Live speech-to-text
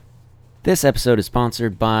This episode is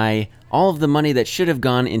sponsored by all of the money that should have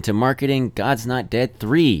gone into marketing God's Not Dead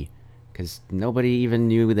 3, because nobody even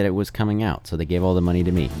knew that it was coming out, so they gave all the money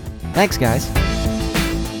to me. Thanks, guys.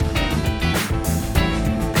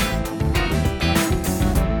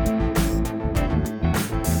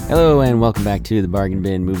 Hello, and welcome back to the Bargain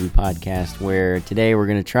Bin Movie Podcast, where today we're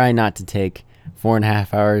going to try not to take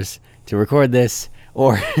 4.5 hours to record this,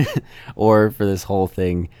 or for this whole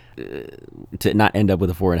thing to not end up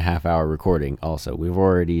with a 4.5 hour recording. Also, we've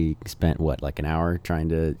already spent like an hour trying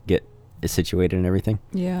to get situated and everything.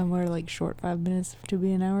 Yeah, we're like short 5 minutes to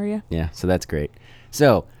be an hour. Yeah, so that's great.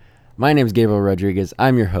 So my name is Gabriel Rodriguez.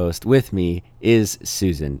 I'm your host. With me is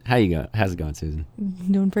Susan. How's it going, Susan?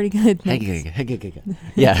 Doing pretty good. Good.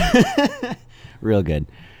 Yeah. Real good.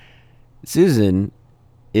 Susan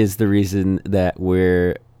is the reason that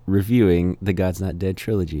we're reviewing the God's Not Dead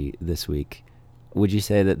trilogy this week. Would you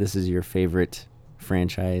say that this is your favorite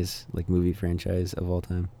franchise, like movie franchise of all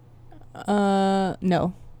time?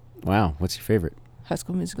 No. Wow, what's your favorite? High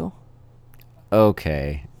School Musical.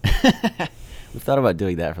 Okay. We've thought about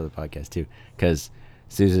doing that for the podcast too, because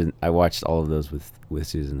Susan, I watched all of those with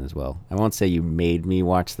Susan as well. I won't say you made me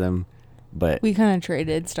watch them, but we kind of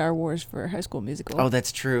traded Star Wars for High School Musical. Oh,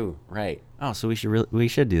 that's true. Right. Oh, so we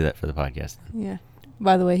should do that for the podcast then. Yeah.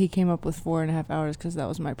 By the way, he came up with 4.5 hours because that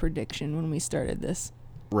was my prediction when we started this.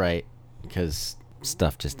 Right. Because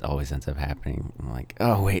stuff just always ends up happening. I'm like,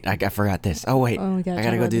 oh, wait, I forgot this. Oh, wait, I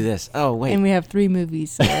gotta go do this. Oh, wait. And we have 3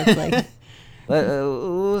 movies, so it's like,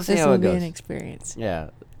 we'll see this how will it be goes. an experience. Yeah.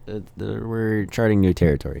 We're charting new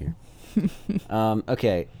territory here.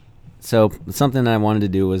 Okay. So something I wanted to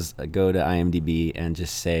do was go to IMDb and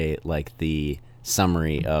just say like the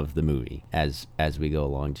summary of the movie as we go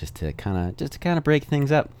along, just to kind of break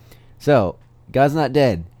things up. So, God's Not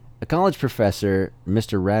Dead. A college professor,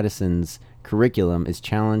 Mr. Radisson's curriculum is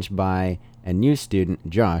challenged by a new student,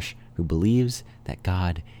 Josh, who believes that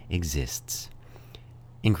God exists.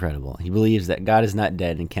 Incredible. He believes that God is not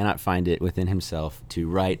dead and cannot find it within himself to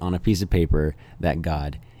write on a piece of paper that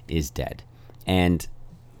God is dead. And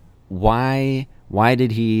why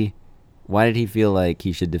did he feel like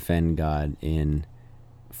he should defend God in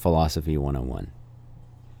Philosophy 101?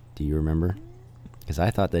 Do you remember? Because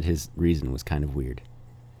I thought that his reason was kind of weird.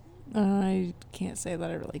 I can't say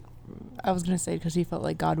that I was going to say because he felt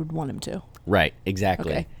like God would want him to. Right,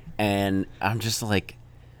 exactly. Okay. And I'm just like,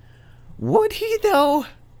 would he though?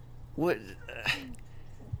 God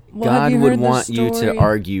would want you to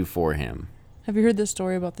argue for him. Have you heard the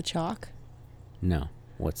story about the chalk? No.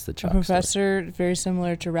 What's the chalk A professor, story? very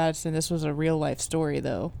similar to Radisson. This was a real life story,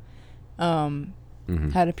 though.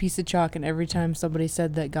 Had a piece of chalk, and every time somebody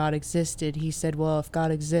said that God existed, he said, well, if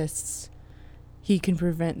God exists, he can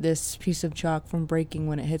prevent this piece of chalk from breaking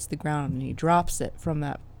when it hits the ground, and he drops it from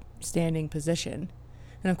that standing position.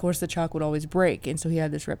 And, of course, the chalk would always break, and so he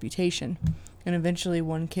had this reputation. And eventually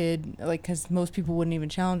one kid, because most people wouldn't even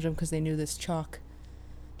challenge him because they knew this chalk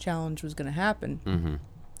challenge was going to happen. Mm-hmm.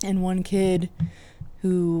 And one kid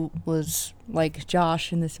who was like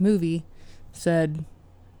Josh in this movie said,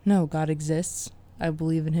 no, God exists. I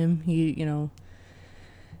believe in him.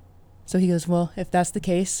 So he goes, well, if that's the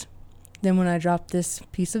case, then when I drop this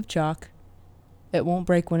piece of chalk, it won't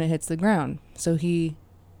break when it hits the ground. So he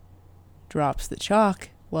drops the chalk.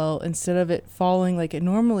 Well, instead of it falling like it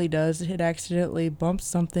normally does, it accidentally bumps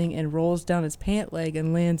something and rolls down his pant leg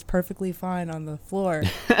and lands perfectly fine on the floor,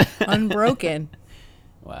 unbroken.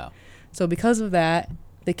 Wow. So because of that,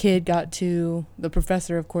 the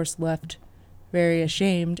professor, of course, left very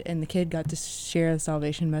ashamed, and the kid got to share the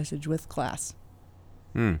salvation message with class.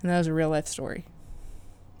 And that was a real life story.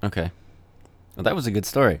 Okay. Well, that was a good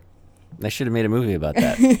story. They should have made a movie about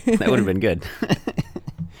that. That would have been good.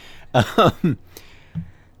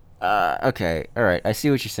 Okay. All right. I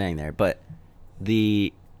see what you're saying there, but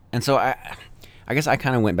so I guess I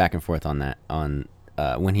kind of went back and forth on that,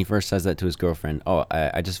 when he first says that to his girlfriend.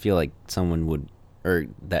 I just feel like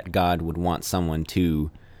that God would want someone to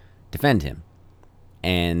defend him.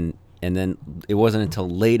 And then it wasn't until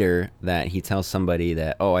later that he tells somebody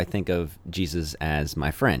that, I think of Jesus as my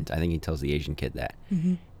friend. I think he tells the Asian kid that.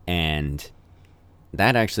 Mm-hmm. And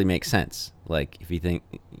that actually makes sense. Like, if you think,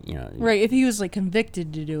 Right, if he was,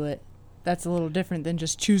 convicted to do it, that's a little different than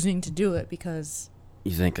just choosing to do it because...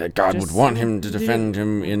 You think that God would want him to defend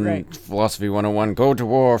him in Philosophy 101, go to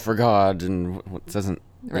war for God, and what doesn't...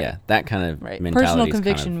 Right. Yeah, that kind of mentality. Personal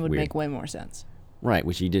conviction kind of would weird. make way more sense. Right,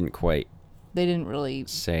 which he didn't quite... They didn't really...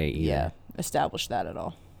 say either. Yeah, establish that at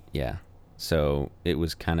all. Yeah, so it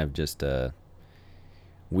was kind of just a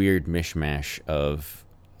weird mishmash of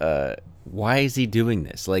why is he doing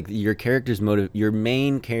this? Like, your character's your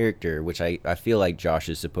main character, which I feel like Josh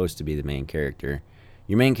is supposed to be the main character.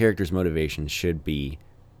 Your main character's motivation should be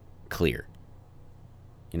clear.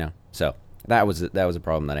 You know? So that was a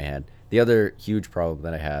problem that I had. The other huge problem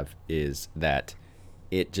that I have is that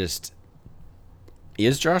it just,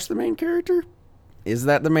 is Josh the main character? Is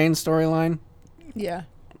that the main storyline? Yeah.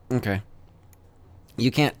 Okay.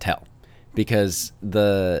 You can't tell because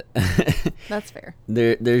the That's fair.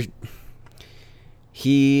 There's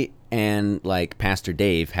he and like Pastor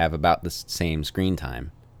Dave have about the same screen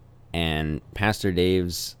time, and Pastor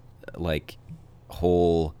Dave's like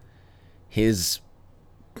his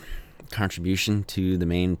contribution to the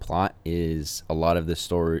main plot is a lot of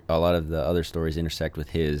the other stories intersect with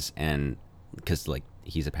his, and because like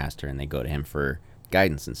he's a pastor and they go to him for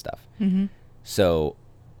guidance and stuff. Mm-hmm. So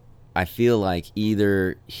I feel like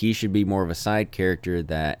either he should be more of a side character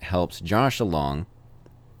that helps Josh along,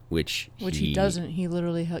 which he doesn't. He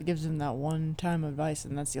literally gives him that one time advice,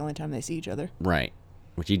 and that's the only time they see each other. Right,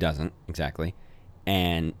 which he doesn't exactly,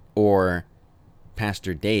 or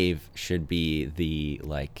Pastor Dave should be the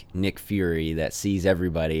like Nick Fury that sees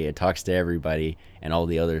everybody and talks to everybody, and all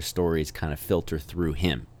the other stories kind of filter through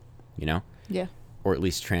him, you know? Yeah. Or at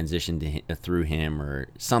least transition through him or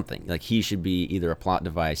something. Like, he should be either a plot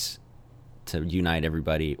device to unite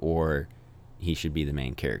everybody, or he should be the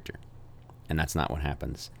main character. And that's not what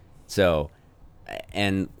happens. So,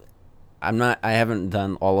 and I haven't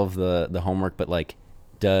done all of the homework, but like,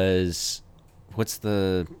 what's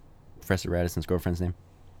the Professor Radisson's girlfriend's name?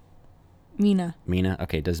 Mina.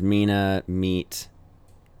 Okay, does Mina meet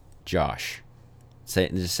Josh?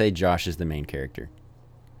 Just say Josh is the main character.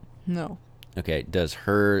 No. Okay, does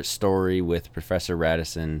her story with Professor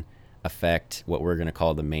Radisson affect what we're going to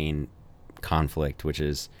call the main conflict, which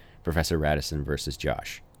is Professor Radisson versus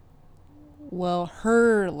Josh? Well,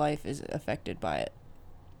 her life is affected by it.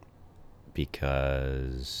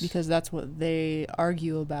 Because that's what they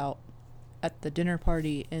argue about at the dinner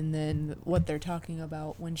party, and then what they're talking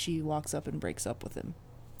about when she walks up and breaks up with him.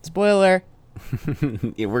 Spoiler!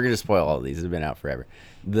 Yeah, we're going to spoil all of these. It's been out forever.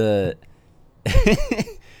 But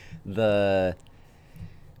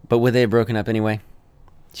were they broken up anyway?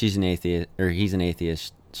 She's an atheist, or he's an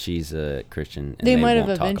atheist. She's a Christian. And they might have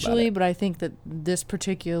won't talk eventually, about it. but I think that this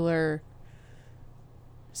particular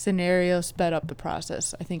scenario sped up the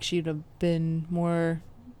process. I think she'd have been more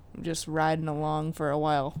just riding along for a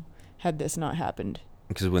while had this not happened.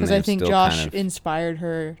 Because I think Josh inspired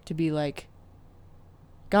her to be like,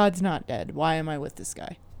 God's not dead. Why am I with this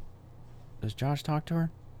guy? Does Josh talk to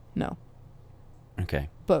her? No. Okay.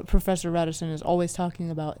 But Professor Radisson is always talking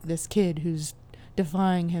about this kid who's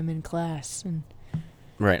defying him in class. And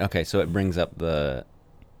right, okay, so it brings up the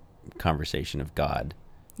conversation of God.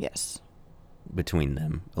 Yes. Between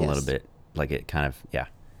them a little bit. Like, it kind of,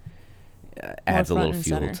 adds a little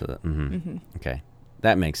fuel to the... Mm-hmm. Mm-hmm. Okay,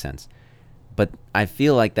 that makes sense. But I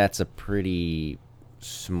feel like that's a pretty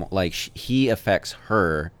small... Like, he affects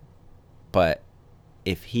her, but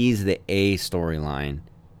if he's the A storyline,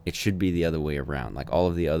 it should be the other way around. Like, all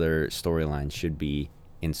of the other storylines should be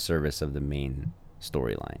in service of the main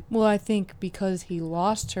storyline. Well, I think because he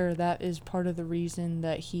lost her, that is part of the reason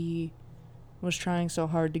that he was trying so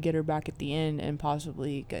hard to get her back at the end and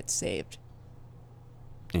possibly get saved.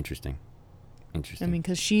 Interesting. I mean,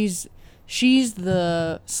 because she's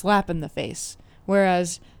the slap in the face,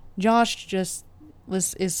 whereas Josh just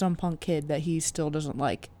is some punk kid that he still doesn't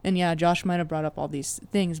like. And yeah, Josh might have brought up all these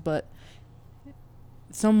things, but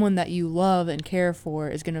someone that you love and care for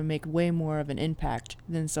is going to make way more of an impact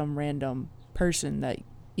than some random person that,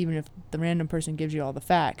 even if the random person gives you all the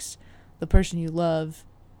facts, the person you love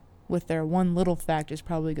with their one little fact is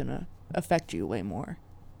probably going to affect you way more.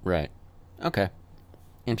 Right. Okay.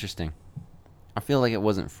 Interesting. I feel like it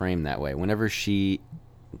wasn't framed that way. Whenever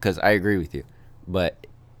because I agree with you, but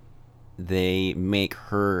they make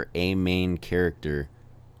her a main character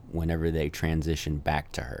whenever they transition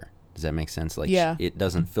back to her. Does that make sense? Like, yeah. It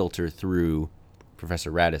doesn't filter through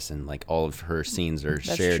Professor Radisson. Like, all of her scenes are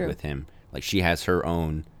shared true. with him. Like, she has her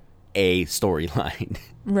own A storyline.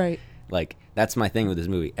 Right. Like, that's my thing with this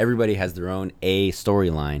movie. Everybody has their own A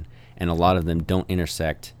storyline, and a lot of them don't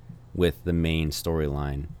intersect with the main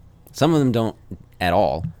storyline. Some of them don't at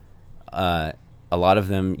all. A lot of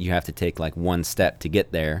them you have to take like one step to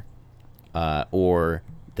get there, or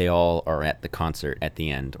they all are at the concert at the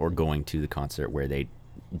end, or going to the concert where they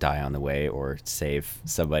die on the way, or save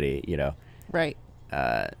somebody, right,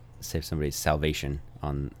 save somebody's salvation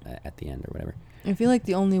at the end or whatever. I feel like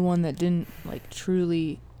the only one that didn't like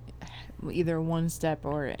truly either one step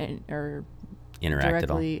or interact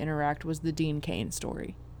directly interact was the Dean Cain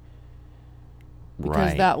story. because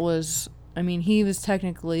Right. that was, I mean, he was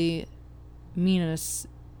technically Mina's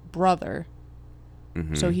brother,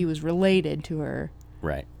 Mm-hmm. so he was related to her,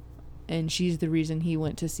 Right. and she's the reason he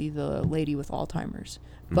went to see the lady with Alzheimer's.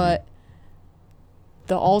 Mm-hmm. But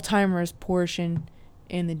the Alzheimer's portion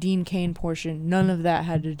and the Dean Cain portion, none of that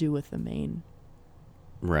had to do with the main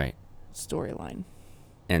Right. storyline,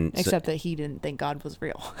 And except that he didn't think God was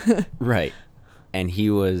real. right. And he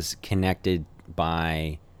was connected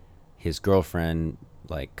by his girlfriend,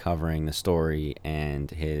 like covering the story, and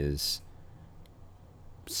his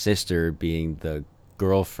sister being the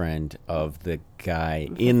girlfriend of the guy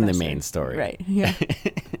in the Professor. main story. Right. Yeah.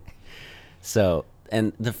 So,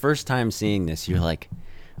 and the first time seeing this, you're like,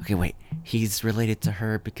 okay, wait, he's related to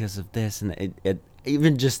her because of this. And it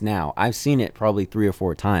even just now, I've seen it probably 3 or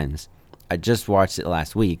 4 times. I just watched it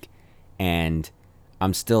last week, and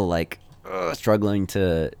I'm still like struggling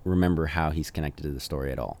to remember how he's connected to the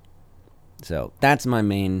story at all. So that's my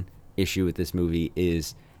main issue with this movie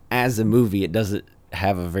is, as a movie, it doesn't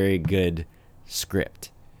have a very good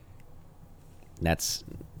script. That's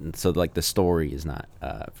so like the story is not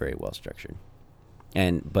very well structured.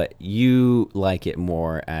 But you like it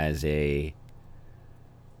more as a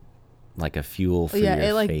fuel for Yeah, your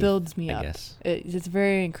it like faith, builds me I up. guess. It's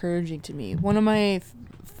very encouraging to me. One of my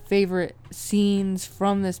favorite scenes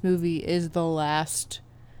from this movie is the last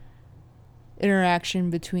interaction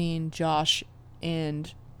between Josh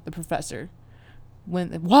and the professor.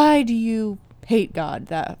 Why do you hate God?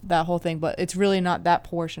 That whole thing, but it's really not that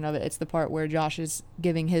portion of it. It's the part where Josh is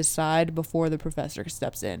giving his side before the professor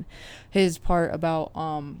steps in. His part about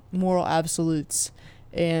moral absolutes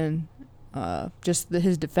and just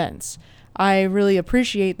his defense. I really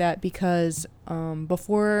appreciate that because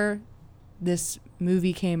before this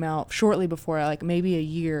movie came out, shortly before, like maybe a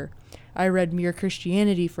year, I read Mere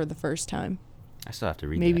Christianity for the first time. I still have to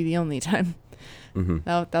read Maybe that. the only time. Mm-hmm.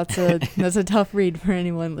 That's a tough read for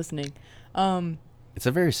anyone listening. It's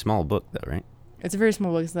a very small book, though, right? It's a very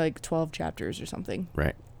small book. It's like 12 chapters or something.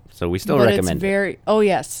 Right. So we still But recommend it's very. Oh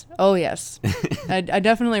yes. I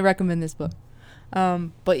definitely recommend this book.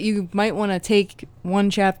 But you might want to take one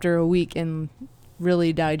chapter a week and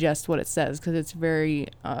really digest what it says because it's very.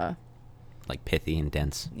 like pithy and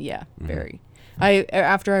dense. Yeah, Mhm. very.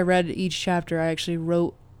 After I read each chapter, I actually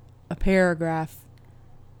wrote a paragraph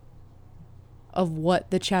of what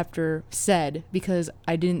the chapter said because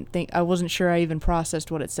I wasn't sure I even processed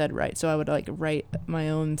what it said right. So I would like write my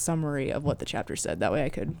own summary of what the chapter said. That way I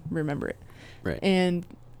could remember it. Right. And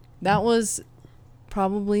that was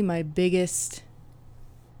probably my biggest,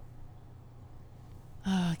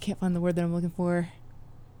 I can't find the word that I'm looking for.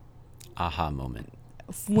 Aha moment.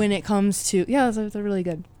 When it comes to, yeah, that's really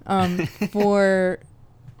good. For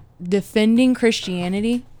defending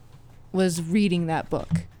Christianity was reading that book.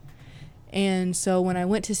 And so when I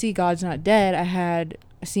went to see God's Not Dead, I had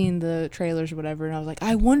seen the trailers or whatever, and I was like,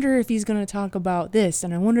 I wonder if he's going to talk about this,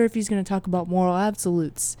 and I wonder if he's going to talk about moral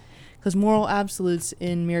absolutes. Because moral absolutes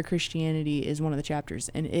in Mere Christianity is one of the chapters,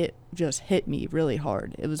 and it just hit me really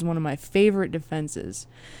hard. It was one of my favorite defenses.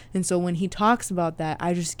 And so when he talks about that,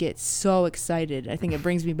 I just get so excited. I think it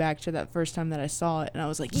brings me back to that first time that I saw it, and I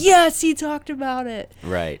was like, yes, he talked about it.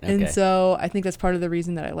 Right. Okay. And so I think that's part of the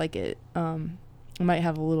reason that I like it. I might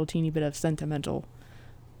have a little teeny bit of sentimental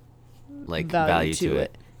like value to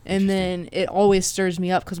it. And then it always stirs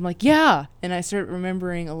me up because I'm like, yeah. And I start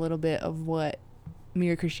remembering a little bit of what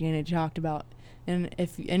Mere Christianity talked about. And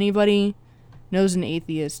if anybody knows an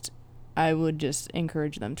atheist, I would just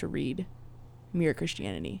encourage them to read Mere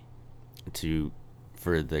Christianity.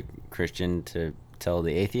 For the Christian to tell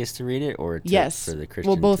the atheist to read it, or Yes. for the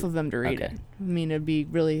Christian? Well, both of them to read Okay. it. I mean, it'd be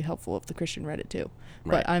really helpful if the Christian read it too.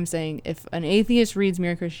 Right. But I'm saying if an atheist reads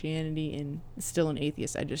Mere Christianity and is still an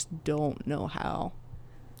atheist, I just don't know how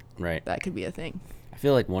Right. that could be a thing. I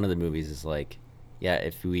feel like one of the movies is like, yeah, I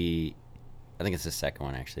think it's the second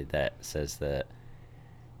one actually that says that,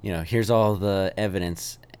 here's all the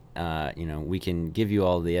evidence, we can give you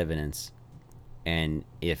all the evidence, and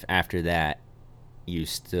if after that you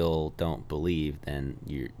still don't believe, then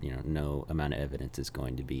no amount of evidence is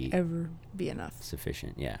going to be Ever be enough.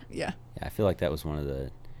 sufficient. Yeah. Yeah. Yeah, I feel like that was one of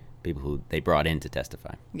the people who they brought in to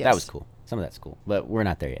testify. Yes. That was cool. Some of that's cool, but we're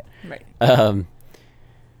not there yet. Right.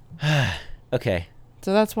 Okay.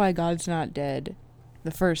 So that's why God's Not Dead,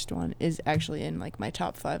 the first one, is actually in like my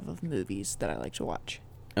top 5 of movies that I like to watch.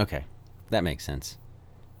 Okay. That makes sense.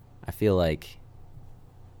 I feel like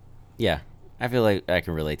I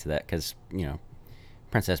can relate to that because,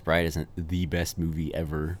 Princess Bride isn't the best movie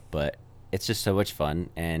ever, but it's just so much fun,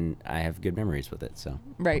 and I have good memories with it, so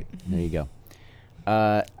Right. there you go.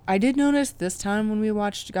 I did notice this time when we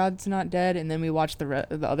watched God's Not Dead, and then we watched the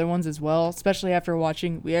other ones as well. Especially after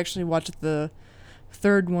we actually watched the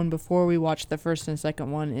third one before we watched the first and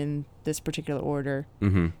second one in this particular order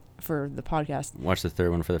for the podcast. Watch the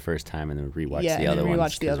third one for the first time and then rewatch Yeah, the and other then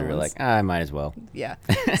ones. rewatch the other We were ones. like, I might as well. Yeah.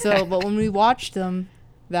 So, but when we watched them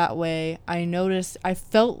that way, I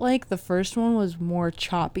felt like the first one was more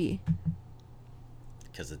choppy.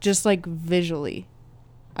 Because it's Just like visually.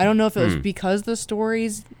 I don't know if it was because the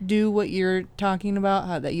stories do what you're talking about,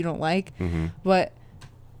 how that you don't like, but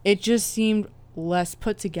it just seemed less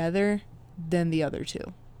put together than the other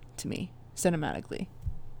two to me, cinematically.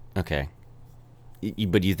 okay.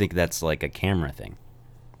 But you think that's like a camera thing?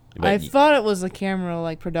 I thought it was a camera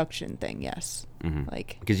like production thing, yes.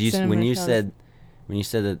 Like because when you said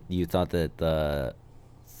that you thought that the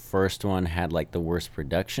first one had like the worst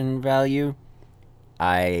production value,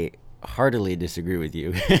 I heartily disagree with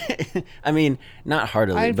you. I mean, not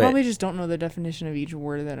heartily, I but probably just don't know the definition of each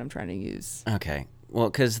word that I'm trying to use. okay. Well,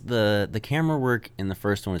 because the camera work in the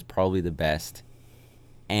first one is probably the best,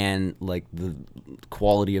 and like the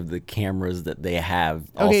quality of the cameras that they have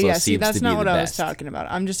also Okay, yeah, seems see, that's to be not the what I was best. talking about.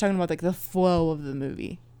 I'm just talking about like the flow of the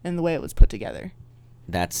movie and the way it was put together.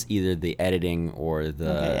 That's either the editing or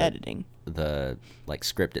the Editing. the like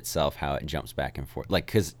script itself, how it jumps back and forth. Like,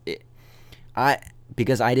 because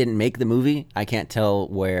I didn't make the movie, I can't tell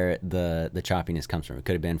where the choppiness comes from. It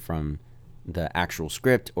could have been from the actual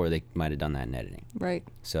script, or they might have done that in editing. Right.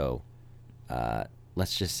 So,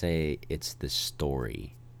 let's just say it's the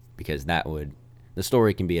story, because the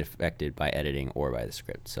story can be affected by editing or by the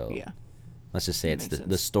script. So Yeah. let's just say That it's makes the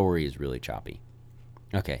sense. story is really choppy.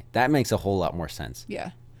 Okay, that makes a whole lot more sense.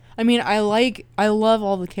 Yeah. I mean, I love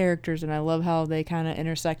all the characters and I love how they kind of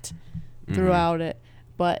intersect throughout it.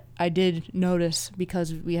 But I did notice,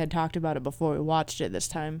 because we had talked about it before we watched it this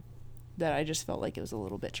time, that I just felt like it was a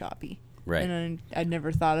little bit choppy. Right. And I'd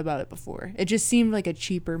never thought about it before. It just seemed like a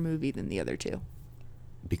cheaper movie than the other two.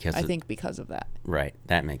 Because I think because of that. Right,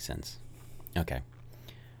 that makes sense. Okay.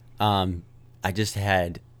 I just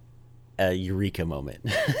had a eureka moment.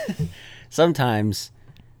 Sometimes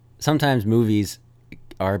movies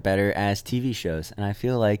are better as TV shows, and I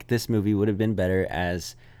feel like this movie would have been better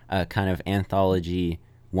as a kind of anthology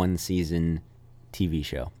one-season TV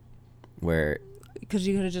show, where Because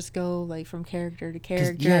you could just go like from character to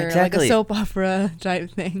character, yeah, exactly. like a soap opera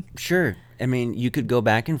type thing. sure, I mean, you could go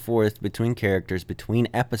back and forth between characters, between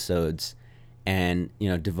episodes, and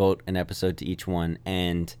devote an episode to each one.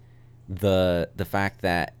 And the fact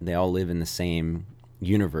that they all live in the same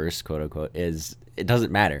universe, quote unquote, it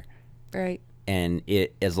doesn't matter. Right. And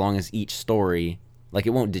as long as each story, like,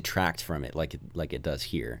 it won't detract from it like it does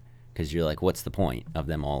here, because you're like, what's the point of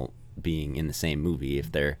them all being in the same movie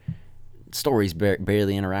if their stories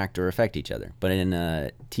barely interact or affect each other? But in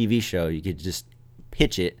a TV show, you could just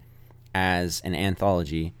pitch it as an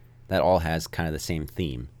anthology that all has kind of the same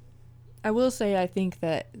theme. I will say I think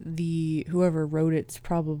that whoever wrote it's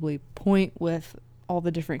probably point with all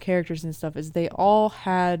the different characters and stuff is they all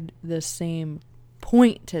had the same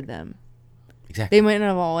point to them. Exactly. They might not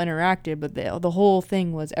have all interacted, but the whole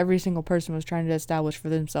thing was every single person was trying to establish for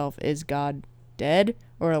themselves, is God dead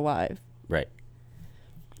or alive? Right.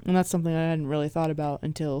 And that's something I hadn't really thought about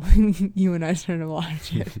until you and I started to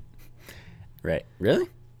watch it. Right. Really?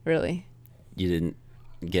 Really. You didn't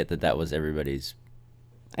get that was everybody's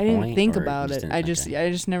I didn't point, think or about you it. just didn't? I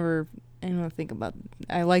just never. I don't think about.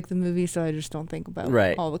 I like the movie, so I just don't think about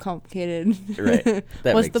Right. all the complicated. Right. That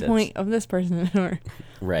What's makes the sense. point of this person, or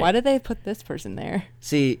Right. why did they put this person there?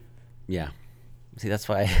 See, yeah. See, that's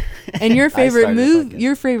why. And your I favorite started the podcast.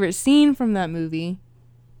 your favorite scene from that movie,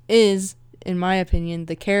 is, in my opinion,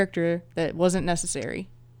 the character that wasn't necessary,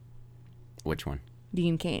 Which one?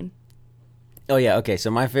 Dean Cain. Oh yeah, okay. So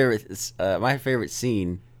my favorite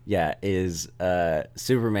scene, yeah, is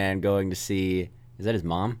Superman going to see. Is that his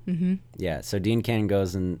mom? Mm-hmm. Yeah. So Dean Cain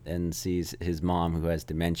goes and sees his mom, who has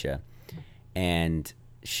dementia, and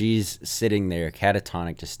she's sitting there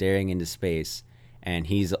catatonic, just staring into space, and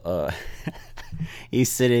he's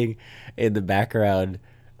he's sitting in the background,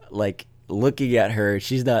 like looking at her.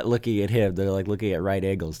 She's not looking at him. They're like looking at right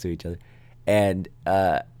angles to each other, and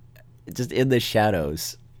just in the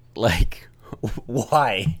shadows, like.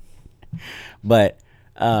 Why? But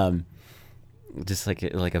just like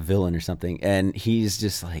a villain or something, and he's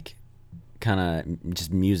just like kind of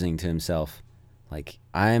just musing to himself, like,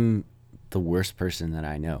 I'm the worst person that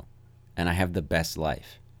I know, and I have the best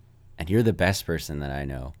life, and you're the best person that I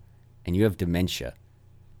know, and you have dementia.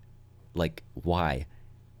 Like, why?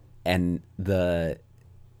 And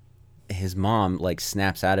his mom like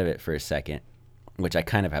snaps out of it for a second, which I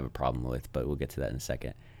kind of have a problem with, but we'll get to that in a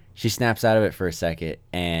second. She snaps out of it for a second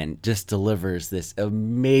and just delivers this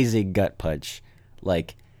amazing gut punch.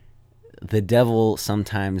 Like, the devil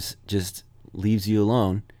sometimes just leaves you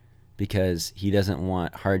alone because he doesn't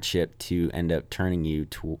want hardship to end up turning you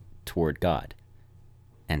toward God.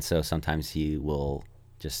 And so sometimes he will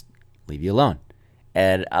just leave you alone.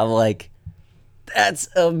 And I'm like, that's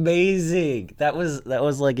amazing. That was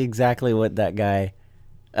like exactly what that guy,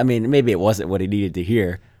 I mean, maybe it wasn't what he needed to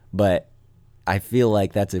hear, but I feel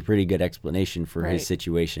like that's a pretty good explanation for his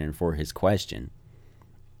situation and for his question.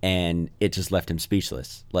 And it just left him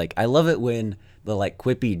speechless. Like, I love it when the like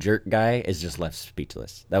quippy jerk guy is just left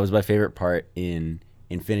speechless. That was my favorite part in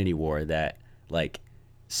Infinity War, that like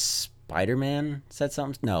Spider-Man said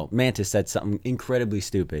something. No, Mantis said something incredibly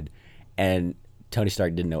stupid, and Tony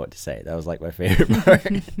Stark didn't know what to say. That was like my favorite part.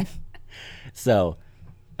 So,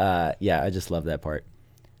 yeah, I just love that part.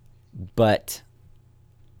 But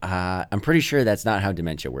I'm pretty sure that's not how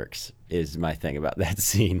dementia works, is my thing about that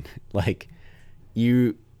scene. Like,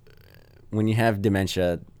 when you have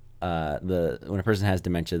dementia, when a person has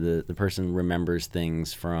dementia, the person remembers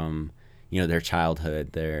things from, their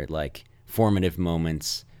childhood, their like formative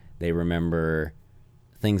moments. They remember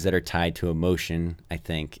things that are tied to emotion, I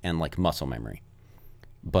think, and like muscle memory.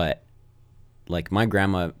 But like, my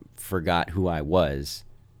grandma forgot who I was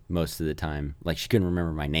most of the time. Like, she couldn't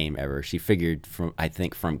remember my name ever. She figured from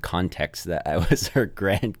context that I was her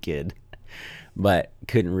grandkid, but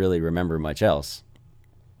couldn't really remember much else,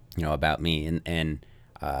 about me. And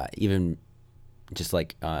even just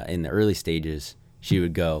like in the early stages, she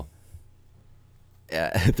would go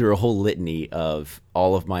through a whole litany of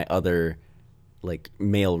all of my other like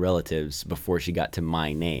male relatives before she got to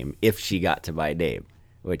my name, if she got to my name,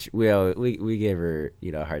 which we gave her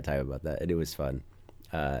a hard time about that, and it was fun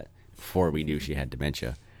before we knew she had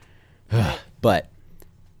dementia. But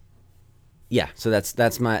yeah, so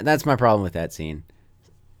that's my problem with that scene.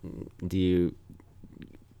 Do you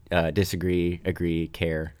disagree, agree,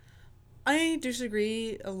 care? I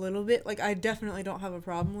disagree a little bit. Like, I definitely don't have a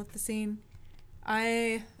problem with the scene.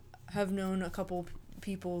 I have known a couple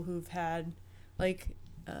people who've had like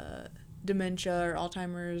dementia or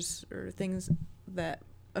Alzheimer's or things that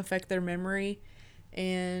affect their memory,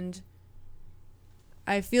 and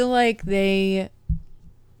I feel like they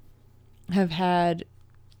have had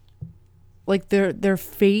like their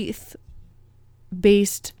faith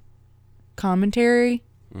based commentary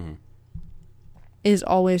is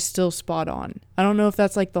always still spot on. I don't know if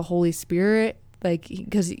that's like the Holy Spirit, like,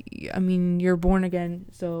 because I mean, you're born again,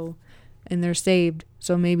 so, and they're saved,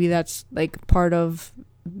 so maybe that's like part of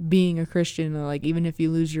being a Christian. Like, even if you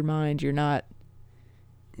lose your mind, you're not,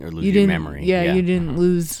 or lose your memory. Yeah, you didn't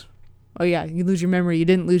lose. Oh yeah, you lose your memory. You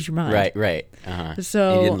didn't lose your mind. Right.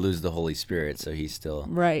 So he didn't lose the Holy Spirit, so he's still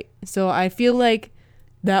right. So I feel like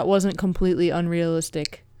that wasn't completely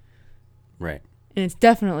unrealistic. Right. And it's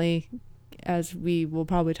definitely, as we will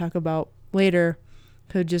probably talk about later,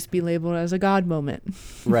 could just be labeled as a God moment.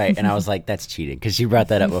 Right. And I was like, that's cheating, because you brought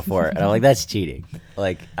that up before. And I'm like, that's cheating.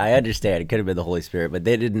 Like, I understand it could have been the Holy Spirit, but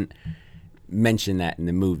they didn't mention that in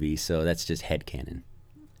the movie, so that's just headcanon.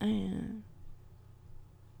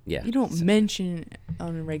 Yeah. You don't mention it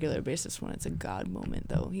on a regular basis when it's a God moment,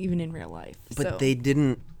 though, even in real life. But they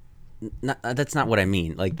didn't. That's not what I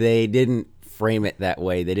mean. Like, they didn't frame it that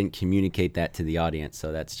way. They didn't communicate that to the audience,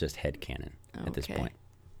 so that's just headcanon at this point.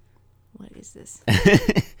 What is this?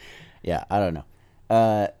 Yeah, I don't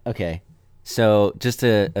know. Okay, so just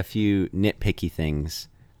a few nitpicky things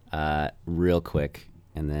real quick,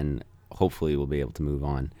 and then hopefully we'll be able to move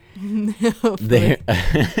on.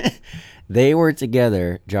 They were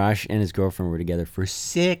together, Josh and his girlfriend were together for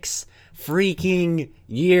 6 freaking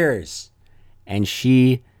years, and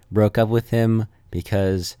she broke up with him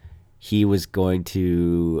because he was going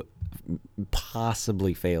to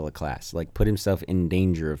possibly fail a class, like put himself in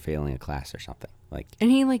danger of failing a class or something. Like,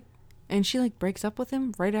 and she breaks up with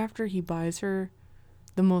him right after he buys her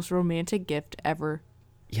the most romantic gift ever.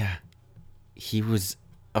 Yeah, he was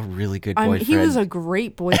a really good boyfriend. He was a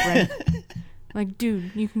great boyfriend. Like,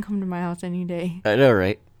 dude, you can come to my house any day. I know,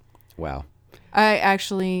 right? Wow.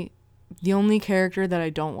 The only character that I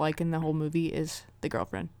don't like in the whole movie is the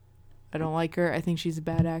girlfriend. I don't like her. I think she's a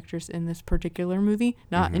bad actress in this particular movie.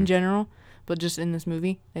 Not in general, but just in this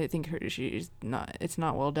movie. I think she's not. It's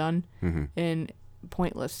not well done and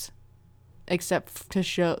pointless, except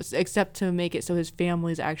to make it so his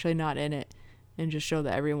family's actually not in it, and just show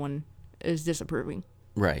that everyone is disapproving.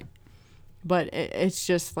 Right. But it's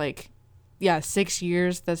just like, yeah, 6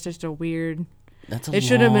 years. That's just a weird. That's a long It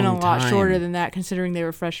should have been a lot time. shorter than that, considering they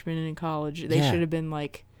were freshmen in college. They should have been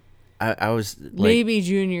like. I was like, maybe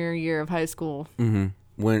junior year of high school.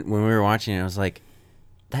 when we were watching it, I was like,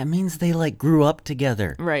 that means they like grew up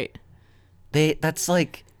together. Right. That's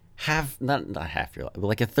like not half your life, but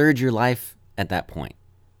like a third your life at that point.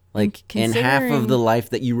 Like, and half of the life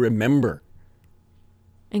that you remember.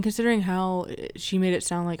 And considering how she made it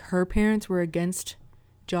sound like her parents were against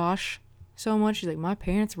Josh so much, she's like, my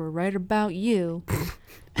parents were right about you.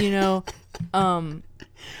 You know,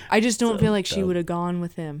 I just don't feel like she would have gone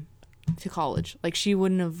with him to college. Like, she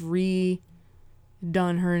wouldn't have redone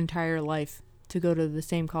her entire life to go to the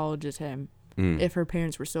same college as him if her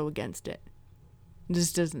parents were so against it.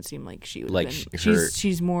 This doesn't seem like she would have been.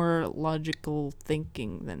 She's more logical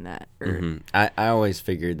thinking than that. I always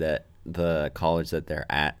figured that the college that they're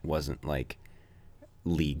at wasn't like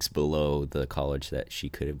leagues below the college that she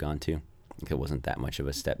could have gone to. Like, it wasn't that much of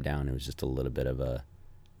a step down. It was just a little bit of a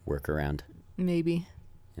workaround. Maybe.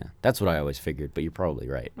 Yeah, that's what I always figured, but you're probably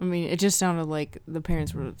right. I mean, it just sounded like the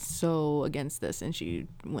parents were so against this, and she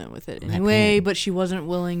went with it anyway, but she wasn't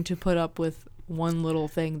willing to put up with one little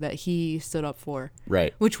thing that he stood up for.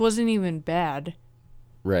 Right. Which wasn't even bad.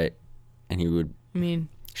 Right. And he would... I mean,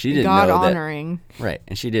 she didn't God know honoring. That, right.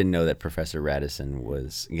 And she didn't know that Professor Radisson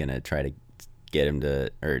was going to try to get him to...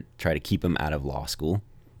 or try to keep him out of law school.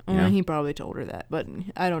 Well, he probably told her that, but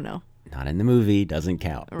I don't know. Not in the movie. Doesn't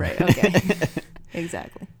count. Right. Okay.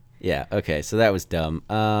 Exactly. Yeah. Okay. So that was dumb.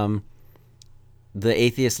 The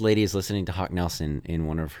atheist lady is listening to Hawk Nelson in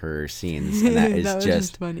one of her scenes, and that is that was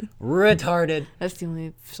just funny. Retarded. That's the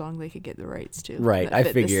only song they could get the rights to. Right. I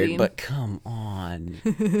figured, but come on.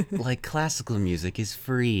 Like, classical music is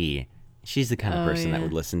free. She's the kind of person that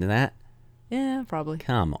would listen to that. Yeah, probably.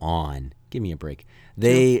 Come on. Give me a break.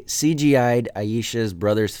 They CGI'd Aisha's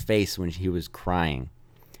brother's face when he was crying.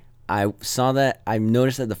 I saw that. I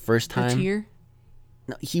noticed that the first time. A tear?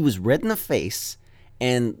 No, he was red in the face,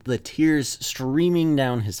 and the tears streaming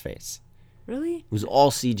down his face. Really? It was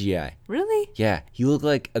all CGI. Really? Yeah, he looked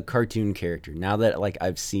like a cartoon character. Now that like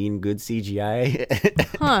I've seen good CGI,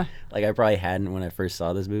 like I probably hadn't when I first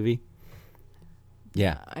saw this movie.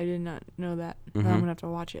 Yeah, I did not know that. I'm gonna have to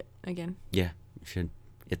watch it again. Yeah, you should.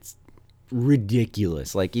 It's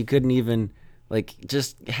ridiculous. Like, you couldn't even like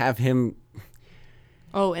just have him.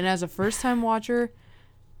 Oh, and as a first-time watcher,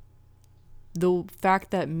 the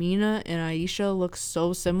fact that Mina and Aisha look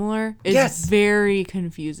so similar is very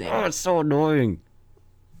confusing. Oh, it's so annoying.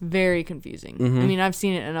 Very confusing. I mean, I've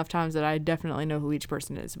seen it enough times that I definitely know who each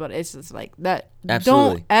person is, but it's just like that.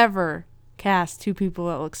 Absolutely. Don't ever cast two people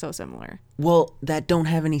that look so similar. Well, that don't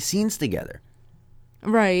have any scenes together.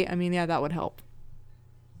 Right. I mean, yeah, that would help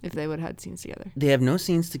if they would have had scenes together. They have no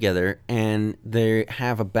scenes together, and they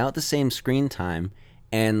have about the same screen time,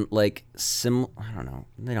 and like I don't know.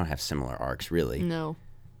 They don't have similar arcs really. No.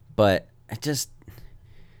 But it just,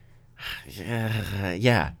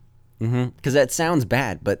 yeah. Because that sounds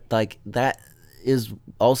bad, but like that is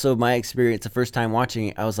also my experience the first time watching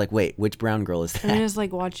it. I was like, wait, which brown girl is that? I mean, it's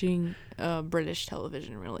like watching British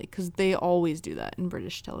television, really, because they always do that in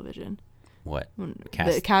British television. What?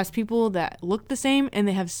 They cast people that look the same and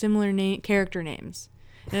they have similar character names.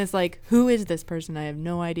 And it's like, who is this person? I have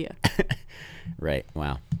no idea. Right.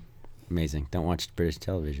 Wow. Amazing. Don't watch British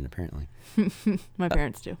television, apparently. My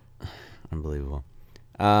parents do. Unbelievable.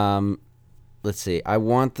 Let's see. I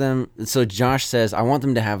want them. So Josh says, I want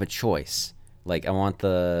them to have a choice. Like, I want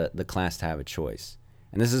the class to have a choice.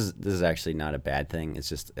 And this is actually not a bad thing. It's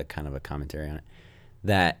just a kind of a commentary on it.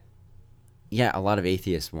 That, yeah, a lot of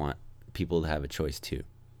atheists want people to have a choice too.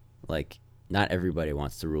 Like, not everybody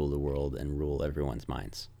wants to rule the world and rule everyone's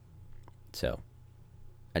minds. So,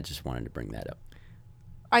 I just wanted to bring that up.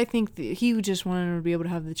 I think he just wanted to be able to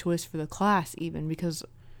have the choice for the class, even because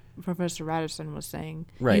Professor Radisson was saying,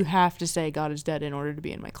 right, you have to say God is dead in order to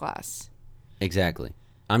be in my class. Exactly.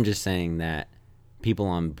 I'm just saying that people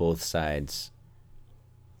on both sides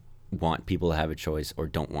want people to have a choice or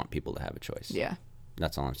don't want people to have a choice. Yeah.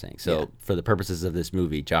 That's all I'm saying. So for the purposes of this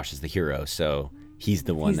movie, Josh is the hero, so he's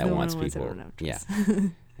the one that wants people. Yeah.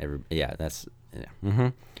 That's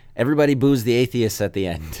Everybody boos the atheists at the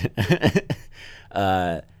end.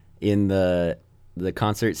 In the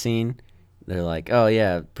concert scene, they're like, "Oh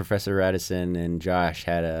yeah, Professor Radisson and Josh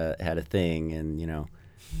had a thing," and do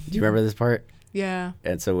you remember this part? Yeah.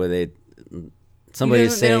 And so somebody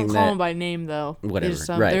is saying they don't call him by name though. Whatever.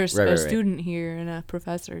 There's a student here and a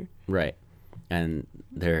professor. Right. And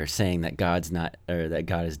they're saying that God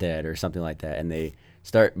is dead or something like that, and they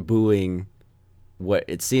start booing what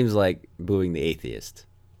it seems like booing the atheist.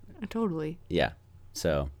 Totally. Yeah.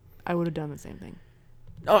 So I would have done the same thing.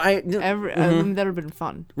 Oh, I mean, that would have been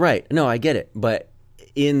fun. Right. No, I get it. But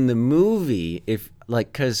in the movie,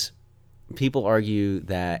 because people argue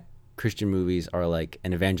that Christian movies are like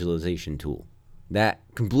an evangelization tool. That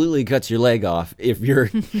completely cuts your leg off if you're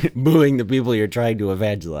booing the people you're trying to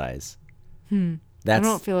evangelize. I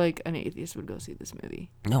don't feel like an atheist would go see this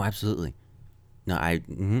movie. No, absolutely. No,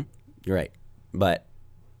 you're right. But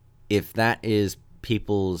if that is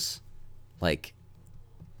people's, like,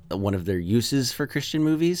 one of their uses for Christian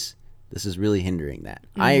movies, this is really hindering that.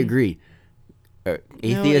 I agree.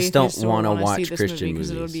 Atheists don't want to watch Christian movies.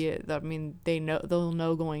 It'll be, they'll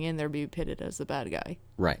know going in they'll be pitted as the bad guy.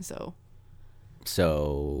 Right.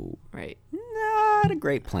 So right. Not a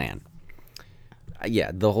great plan. Yeah,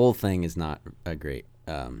 the whole thing is not a great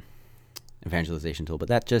evangelization tool, but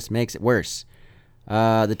that just makes it worse.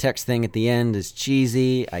 The text thing at the end is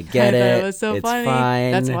cheesy. I get it. It was so it's funny.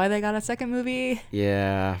 Fine. That's why they got a second movie.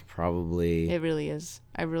 Yeah, probably. It really is.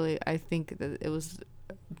 I think that it was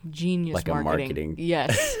genius like marketing. A marketing.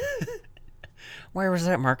 Yes. Where was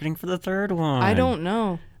that marketing for the third one? I don't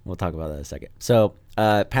know. We'll talk about that in a second. So,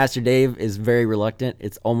 Pastor Dave is very reluctant.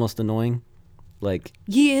 It's almost annoying. Like,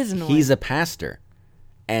 he is annoying. He's a pastor,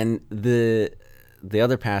 and the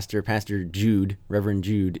other pastor, Pastor Jude, Reverend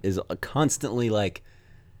Jude, is constantly like,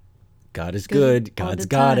 God is good. God's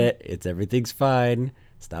got it. Everything's fine.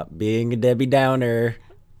 Stop being a Debbie Downer.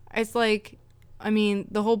 It's like, I mean,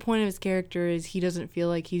 the whole point of his character is he doesn't feel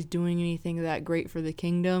like he's doing anything that great for the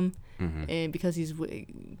kingdom, and because he's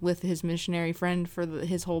with his missionary friend for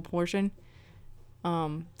his whole portion.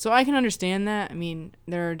 So I can understand that. I mean,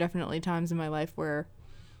 there are definitely times in my life where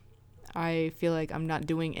I feel like I'm not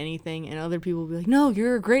doing anything, and other people will be like, no,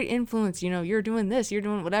 you're a great influence, you're doing this, you're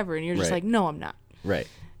doing whatever, and you're just like, no, I'm not. Right.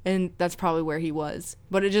 And that's probably where he was.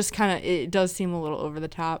 But it just it does seem a little over the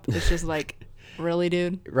top. It's just like, really,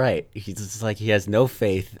 dude? Right. He's just like, he has no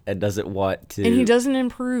faith and doesn't want to. And he doesn't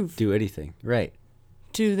improve. Do anything. Right.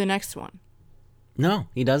 To the next one. No,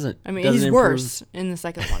 he doesn't. I mean, he's worse in the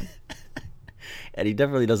second one. And he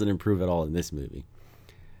definitely doesn't improve at all in this movie.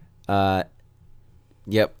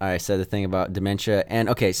 Yep, I said the thing about dementia. And,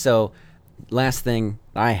 okay, so last thing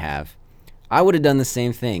I would have done the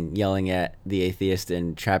same thing, yelling at the atheist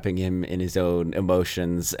and trapping him in his own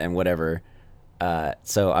emotions and whatever.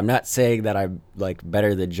 So I'm not saying that I'm, like,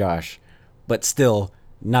 better than Josh, but still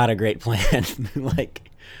not a great plan. Like,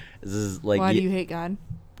 this is like... Why do you hate God?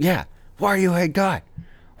 Yeah. Why do you hate God?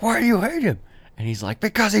 Why do you hate him? And he's like,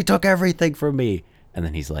 because he took everything from me. And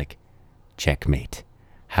then he's like, checkmate.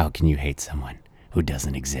 How can you hate someone who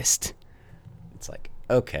doesn't exist? It's like,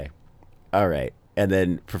 okay. All right. And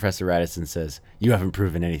then Professor Radisson says, you haven't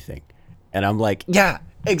proven anything. And I'm like, yeah,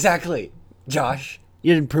 exactly. Josh,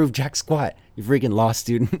 you didn't prove jack squat, you freaking law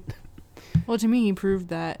student. Well, to me, he proved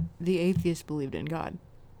that the atheist believed in God.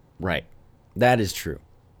 Right. That is true.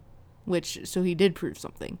 So he did prove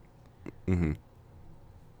something. Mm-hmm.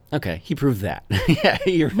 Okay, he proved that. Yeah,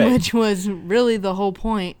 you're right. Which was really the whole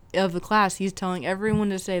point of the class. He's telling everyone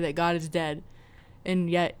to say that God is dead, and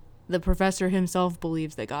yet the professor himself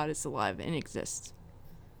believes that God is alive and exists.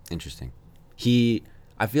 Interesting.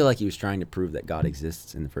 I feel like he was trying to prove that God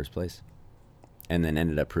exists in the first place, and then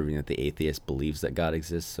ended up proving that the atheist believes that God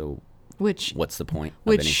exists, so what's the point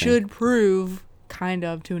of anything? Should prove, kind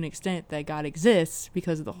of, to an extent, that God exists,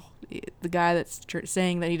 because the guy that's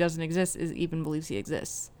saying that he doesn't exist even believes he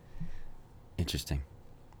exists. Interesting.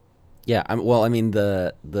 Yeah,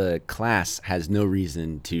 the class has no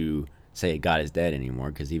reason to say God is dead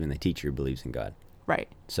anymore, because even the teacher believes in God. Right.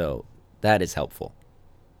 So that is helpful.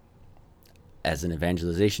 As an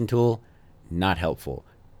evangelization tool, not helpful.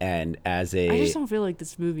 And I just don't feel like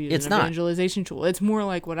this movie is an evangelization tool. It's more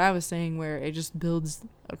like what I was saying, where it just builds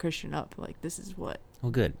a Christian up. Like, this is what.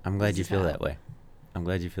 Well, good. I'm glad you feel that way. I'm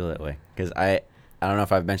glad you feel that way. Because I don't know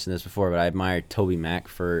if I've mentioned this before, but I admire Toby Mac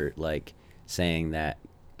for, like, saying that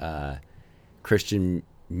Christian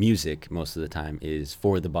music most of the time is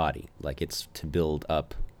for the body. Like, it's to build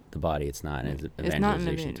up the body. It's not an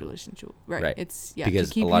evangelization tool. Right. It's because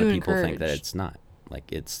to keep a lot you of people encouraged. think that it's not.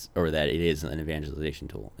 Like, or that it is an evangelization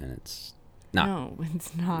tool, and it's not. No,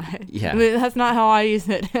 it's not. Yeah. I mean, that's not how I use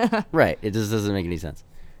it. Right. It just doesn't make any sense,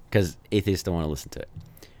 because atheists don't want to listen to it.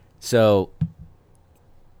 So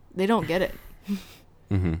they don't get it.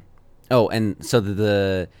 Mm-hmm. Oh, and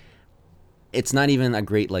so it's not even a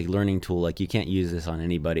great, like, learning tool. Like, you can't use this on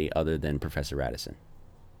anybody other than Professor Radisson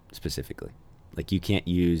specifically. Like, you can't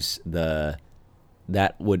use that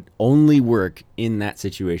would only work in that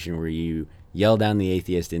situation where you yell down the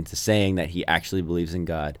atheist into saying that he actually believes in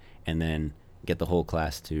God, and then get the whole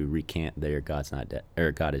class to recant their God's not dead,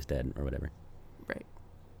 or God is dead, or whatever. Right.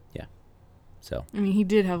 Yeah. So. I mean, he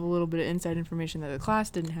did have a little bit of inside information that the class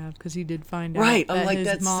didn't have, because he did find out that I'm like,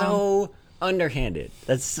 that's mom, so underhanded.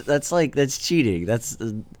 That's cheating.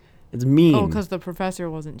 It's mean. Oh, because the professor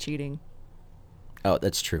wasn't cheating. Oh,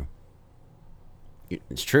 that's true.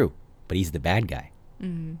 It's true, but he's the bad guy.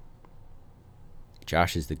 Mm-hmm.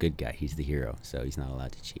 Josh is the good guy. He's the hero, so he's not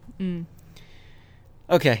allowed to cheat. Mm.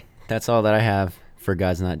 Okay, that's all that I have for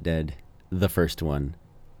God's Not Dead, the first one.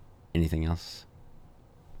 Anything else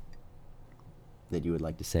that you would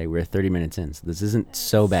like to say? We're 30 minutes in, so this isn't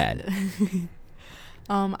so bad.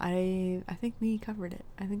 I think we covered it.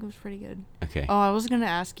 I think it was pretty good. Okay. Oh, I was gonna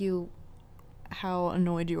ask you how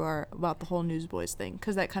annoyed you are about the whole Newsboys thing,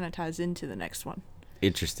 because that kind of ties into the next one.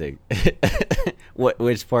 Interesting.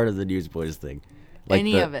 Which part of the Newsboys thing?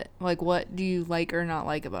 Any of it. Like, what do you like or not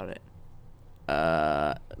like about it?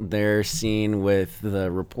 Their scene with the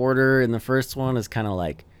reporter in the first one is kind of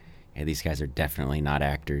like, hey, these guys are definitely not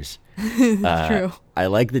actors. True. I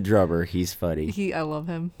like the drummer. He's funny. I love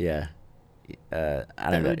him. Yeah. I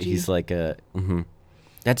don't know. OG. He's like a.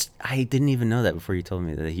 I didn't even know that before you told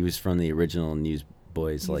me that he was from the original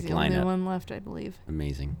Newsboys He's like the lineup. only one left, I believe.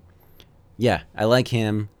 Amazing. Yeah, I like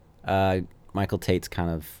him. Michael Tate's kind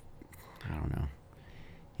of, I don't know.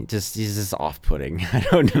 He's just off-putting. I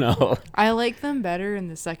don't know. I like them better in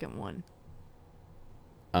the second one.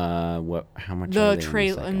 What? How much? The are they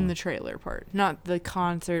trailer in the trailer part, not the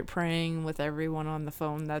concert praying with everyone on the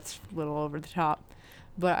phone. That's a little over the top.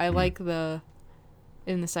 But I like the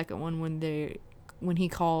in the second one when he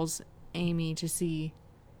calls Amy to see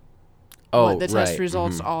what the test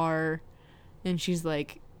results are, and she's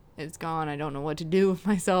like, "It's gone. I don't know what to do with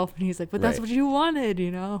myself." And he's like, "But that's what you wanted, you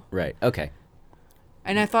know." Right. Okay.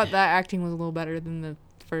 And I thought that acting was a little better than the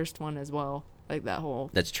first one as well. Like that whole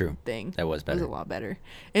That's true. thing. That was better. Was a lot better.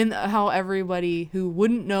 And how everybody who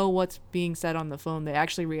wouldn't know what's being said on the phone, they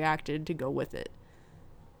actually reacted to go with it.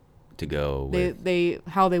 To go with.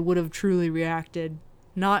 How they would have truly reacted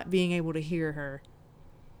not being able to hear her.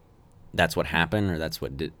 That's what happened, or that's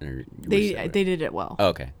what did. Or They did it well. Oh,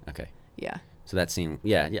 okay. Okay. Yeah. So that scene,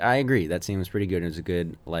 yeah, I agree. That scene was pretty good. It was a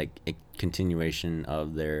good a continuation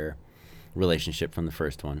of their relationship from the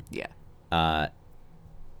first one. Yeah.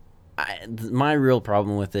 My real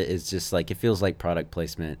problem with it is just like it feels like product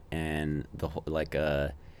placement and the whole, like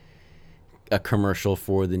a commercial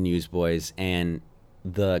for the Newsboys, and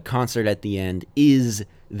the concert at the end is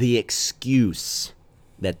the excuse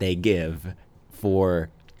that they give for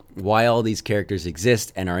why all these characters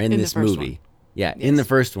exist and are in this movie. One. Yeah, yes. In the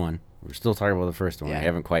first one. We're still talking about the first one. Yeah. I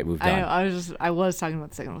haven't quite moved on. I was talking about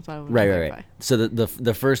the second one. So Right. So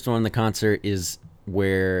the first one, the concert, is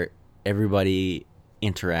where everybody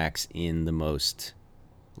interacts in the most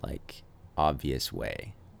like obvious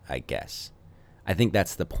way, I guess. I think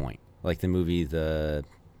that's the point. Like the movie, what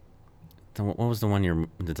was the one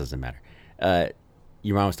that doesn't matter.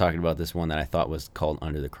 Your mom was talking about this one that I thought was called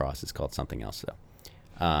Under the Cross. It's called something else though.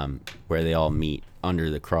 Where they all meet under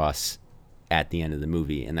the cross at the end of the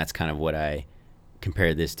movie, and that's kind of what I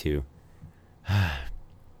compare this to,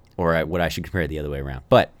 or what I should compare it the other way around.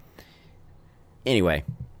 But anyway,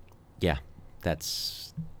 yeah,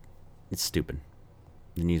 it's stupid.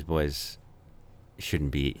 The Newsboys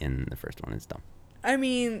shouldn't be in the first one. It's dumb. I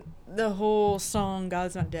mean, the whole song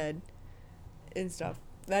 "God's Not Dead" and stuff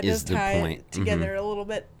that Is does tie it together a little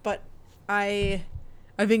bit, but I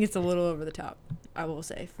think it's a little over the top. I will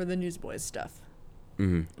say for the Newsboys stuff.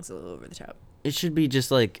 It's a little over the top. It should be just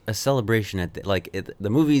like a celebration at the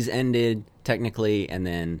movie's ended technically, and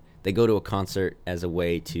then they go to a concert as a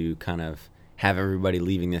way to kind of have everybody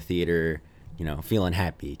leaving the theater, feeling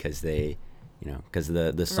happy because the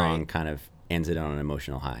song kind of ends it on an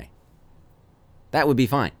emotional high. That would be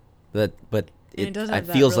fine, but it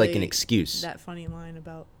feels like an excuse. That funny line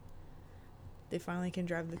about they finally can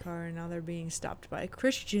drive the car and now they're being stopped by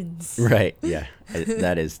Christians. Right. Yeah.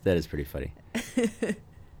 that is pretty funny.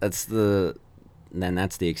 That's the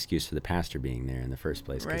excuse for the pastor being there in the first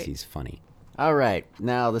place because he's funny. All right.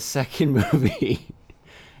 Now the second movie,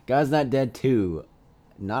 God's Not Dead 2,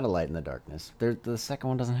 Not a Light in the Darkness. The second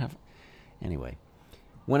one doesn't have. Anyway,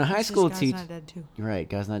 when a high school teacher. God's Not Dead 2. Right.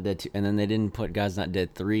 God's Not Dead 2, and then they didn't put God's Not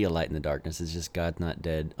Dead 3, A Light in the Darkness. It's just God's Not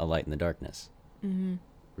Dead, A Light in the Darkness. Mm-hmm.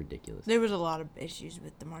 Ridiculous. There was a lot of issues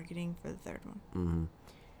with the marketing for the third one. Mm-hmm.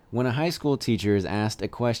 When a high school teacher is asked a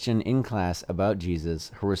question in class about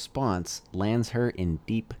Jesus, her response lands her in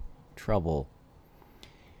deep trouble.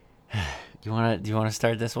 Do you want to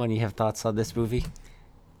start this one? You have thoughts on this movie?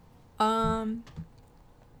 I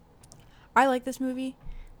like this movie.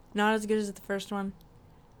 Not as good as the first one.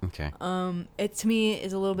 Okay. It to me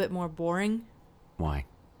is a little bit more boring. Why?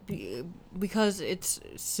 Because it's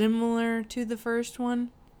similar to the first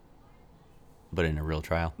one. But in a real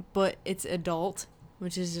trial? But it's adult.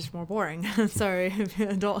 which is just more boring. Sorry,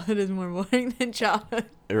 adulthood is more boring than childhood.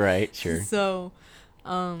 Right, sure. So,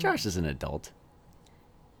 Josh is an adult.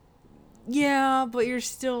 yeah, but you're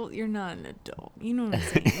not an adult. You know what I'm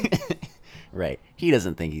saying? Right. He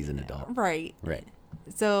doesn't think he's an adult. Right. Right.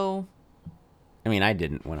 So, I mean, I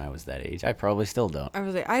didn't when I was that age. I probably still don't. I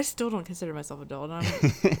was like, I still don't consider myself adult. I'm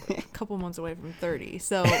a couple months away from 30.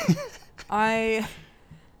 So, I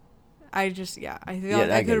just, yeah, I feel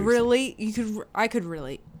like I could relate. I could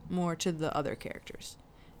relate more to the other characters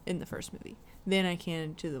in the first movie than I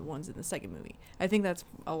can to the ones in the second movie. I think that's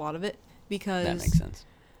a lot of it because that makes sense.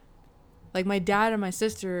 Like my dad and my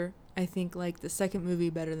sister, I think like the second movie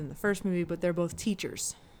better than the first movie, but they're both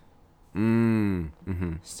teachers.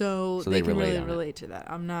 Mm-hmm. So they can really relate to that.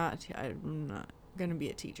 I'm not gonna be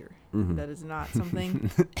a teacher. Mm-hmm. That is not something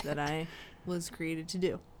that I was created to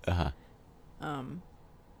do.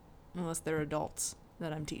 Unless they're adults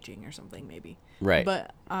that I'm teaching or something, maybe. Right.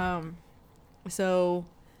 But so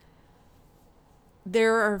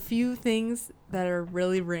there are a few things that are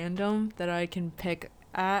really random that I can pick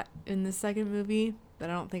at in the second movie that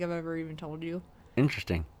I don't think I've ever even told you.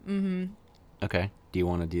 Interesting. Mm-hmm. Okay. Do you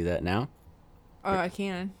want to do that now? I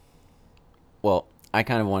can. Well, I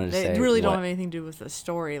kind of wanted to say... They really don't have anything to do with the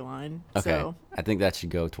storyline. Okay. So. I think that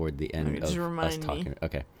should go toward the end of just remind us talking. me.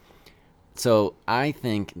 Okay. So I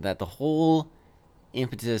think that the whole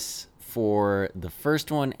impetus for the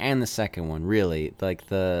first one and the second one, really, like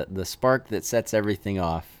the spark that sets everything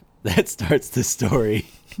off, that starts the story.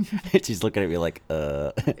 She's looking at me like,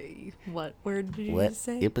 What word did you just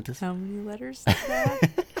say? Impetus? How many letters is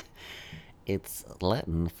that? It's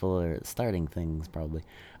Latin for starting things, probably.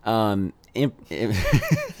 I think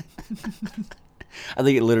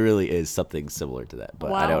it literally is something similar to that,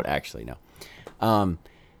 but wow. I don't actually know.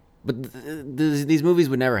 But these movies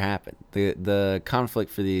would never happen. The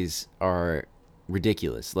conflict for these are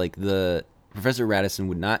ridiculous. Like the Professor Radisson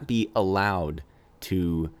would not be allowed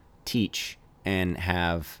to teach and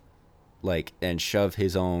have and shove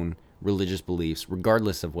his own religious beliefs,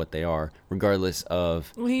 regardless of what they are, regardless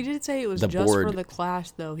of... Well, he did say it was just for the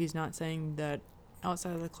class, though. He's not saying that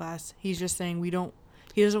outside of the class. He's just saying he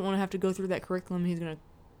doesn't want to have to go through that curriculum. He's going to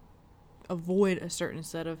avoid a certain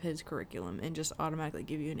set of his curriculum and just automatically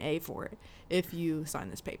give you an A for it if you sign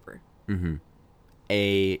this paper. Mm-hmm.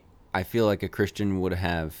 I feel like a Christian would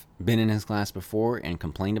have been in his class before and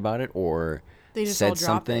complained about it, or they just said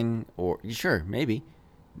something, or sure, maybe.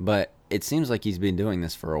 But it seems like he's been doing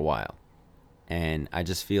this for a while. And I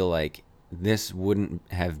just feel like this wouldn't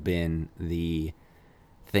have been the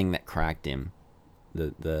thing that cracked him,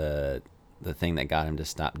 the thing that got him to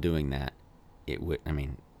stop doing that. It would, I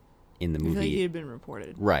mean, in the movie, I think he had been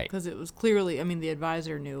reported, right? Because it was clearly, I mean, the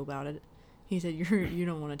advisor knew about it. He said, "You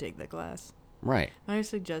don't want to take that class." Right. I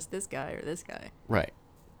suggest this guy or this guy. Right.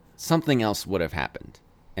 Something else would have happened,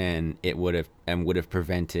 and it would have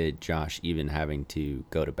prevented Josh even having to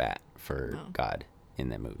go to bat for God in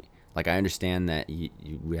that movie. Like, I understand that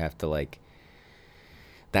we have to,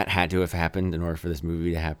 that had to have happened in order for this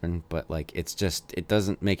movie to happen, but, it's just, it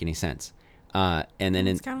doesn't make any sense. And then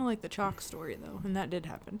it's kind of like the chalk story, though, and that did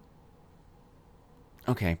happen.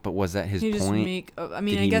 Okay, but was that his point? I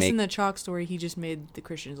guess in the chalk story, he just made the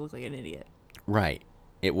Christians look like an idiot. Right.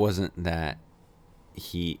 It wasn't that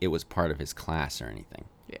it was part of his class or anything.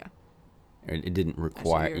 Yeah. It didn't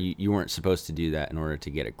require, you weren't supposed to do that in order to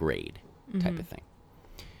get a grade type of thing.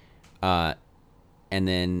 And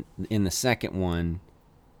then in the second one,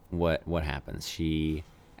 what happens? She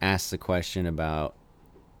asks a question about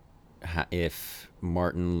if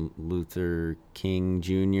Martin Luther King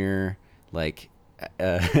Jr.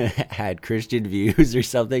 Had Christian views or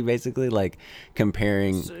something, basically,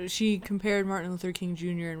 comparing. So she compared Martin Luther King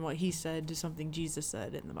Jr. and what he said to something Jesus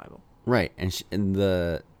said in the Bible. Right,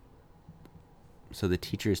 so the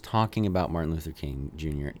teacher is talking about Martin Luther King Jr.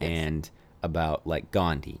 Yes. and about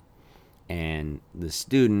Gandhi, and the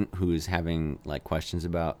student who is having questions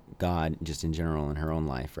about God just in general in her own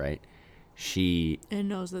life, right? And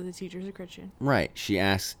knows that the teacher's a Christian. Right. She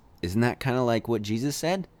asks, "Isn't that kind of like what Jesus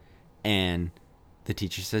said?" And the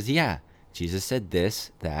teacher says, "Yeah, Jesus said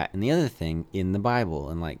this, that, and the other thing in the Bible,"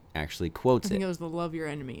 and actually quotes it. I think it was the love your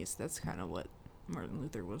enemies. That's kind of what Martin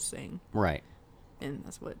Luther was saying. Right. And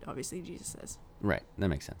that's what obviously Jesus says. Right. That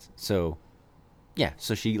makes sense. So, yeah.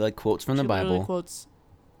 So she quotes from the Bible. Literally quotes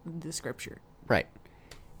the scripture. Right.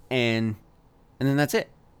 And then that's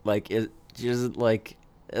it. It just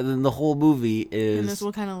and then the whole movie is. And this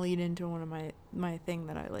will kind of lead into one of my thing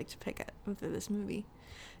that I like to pick at with this movie.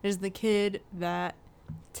 Is the kid that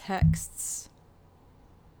texts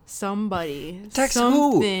somebody Text something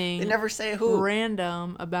who? They never say who.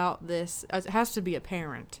 random about this. It has to be a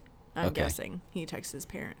parent. I'm Okay. guessing he texts his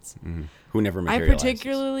parents. Who never I materializes.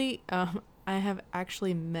 particularly, I have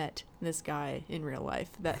actually met this guy in real life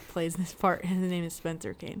that plays this part. His name is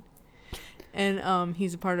Spencer Kane, and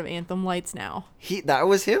he's a part of Anthem Lights now. That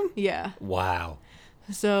was him? Yeah. Wow.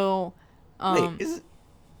 So, Wait, is it?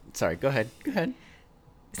 Sorry, go ahead. Go ahead.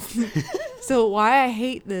 so why I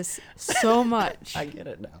hate this so much I get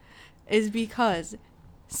it now. is because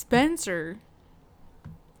Spencer,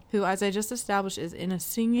 who, as I just established, is in a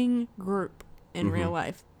singing group in real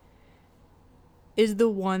life, is the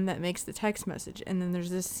one that makes the text message. And then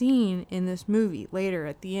there's this scene in this movie later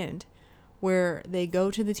at the end where they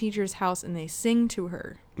go to the teacher's house and they sing to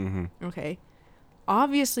her. Okay.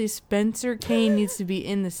 Obviously, Spencer Kane needs to be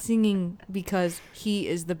in the singing because he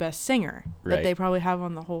is the best singer that they probably have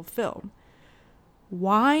on the whole film.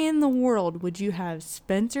 Why in the world would you have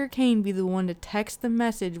Spencer Kane be the one to text the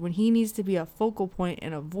message when he needs to be a focal point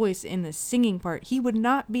and a voice in the singing part? He would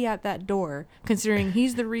not be at that door, considering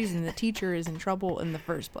he's the reason the teacher is in trouble in the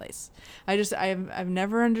first place. I've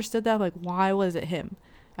never understood that. Like, why was it him?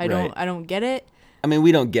 I don't get it. I mean,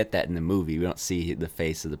 we don't get that in the movie. We don't see the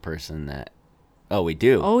face of the person that. Oh, we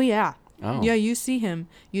do. Oh yeah. Oh. Yeah, you see him.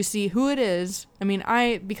 You see who it is. I mean,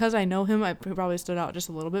 because I know him, I probably stood out just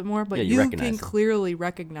a little bit more. But Yeah, you you can clearly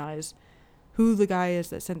recognize who the guy is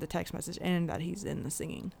that sent the text message and that he's in the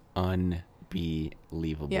singing.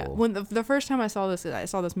 Unbelievable. Yeah. When the first time I saw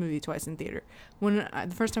this movie twice in theater.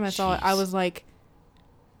 The first time I saw it, I was like,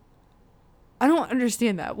 I don't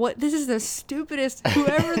understand that. This is the stupidest.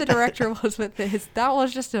 Whoever the director was with this, that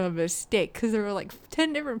was just a mistake because there were like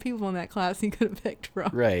 10 different people in that class he could have picked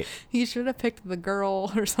from. Right. He should have picked the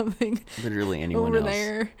girl or something. Literally anyone over else.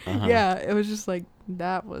 there. Yeah, it was just like,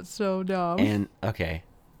 that was so dumb. And okay,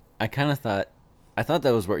 I thought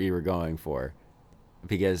that was what you were going for,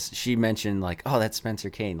 because she mentioned like, oh, that's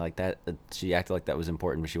Spencer Kane, like that. She acted like that was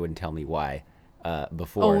important, but she wouldn't tell me why.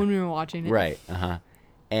 Before. Oh, when we were watching it. Right.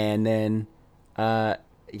 And then.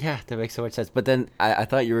 Yeah, that makes so much sense. But then I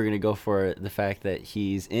thought you were going to go for the fact that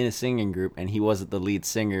he's in a singing group and he wasn't the lead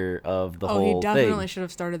singer of the whole thing. Oh, he definitely should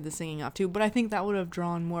have started the singing off too. But I think that would have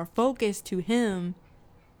drawn more focus to him.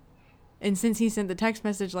 And since he sent the text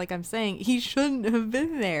message, like I'm saying, he shouldn't have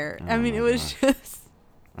been there. I mean, it was just...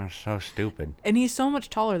 That's so stupid. And he's so much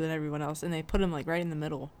taller than everyone else, and they put him like right in the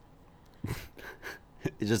middle.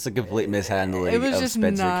 It's just a complete mishandling It was of just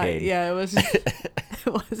Spencer not... Kane. Yeah, it was just... It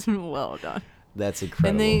wasn't well done. That's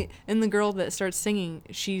incredible. And the girl that starts singing,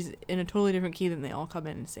 she's in a totally different key than they all come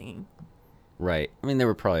in and singing. Right. I mean, they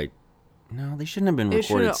were probably... No, they shouldn't have been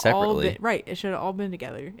recorded separately. It should have all been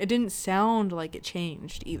together. It didn't sound like it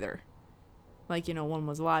changed either. Like, one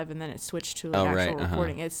was live and then it switched to actual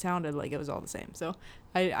recording. It sounded like it was all the same. So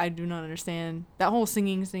I do not understand that whole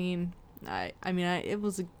singing scene. It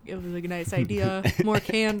was a nice idea. More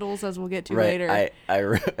candles, as we'll get to later.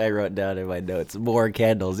 I wrote down in my notes more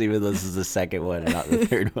candles, even though this is the second one and not the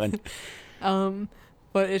third one.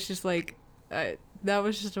 But it's just like that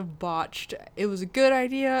was just a botched. It was a good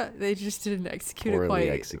idea. They just didn't execute it quite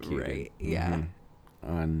executed. right. Yeah.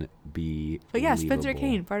 Unbelievable. But yeah, Spencer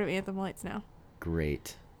Kane, part of Anthem Lights now.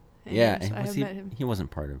 Great. And yeah, I have met him. He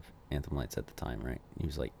wasn't part of Anthem Lights at the time, right? He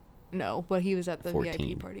was like... No, but he was at the 14.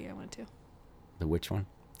 VIP party I went to. The which one?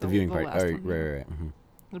 The viewing party. last one, Right. Mm-hmm.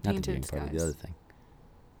 The Not the viewing Painted party. Skies. The other thing.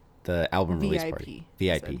 The album release party.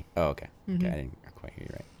 VIP. Said. Oh, okay. Mm-hmm. Okay, I didn't quite hear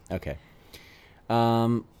you right. Okay.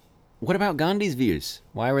 What about Gandhi's views?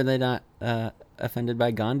 Why were they not offended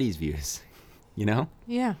by Gandhi's views? Yeah.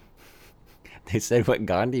 They said what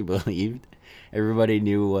Gandhi believed. Everybody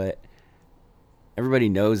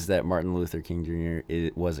knows that Martin Luther King Jr.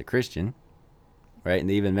 was a Christian, right? And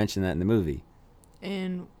they even mentioned that in the movie.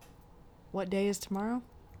 And what day is tomorrow?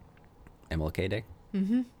 MLK Day?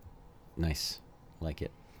 Mm-hmm. Nice. Like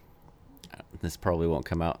it. This probably won't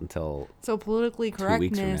come out until So politically 2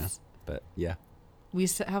 weeks from now. correctness, But yeah. we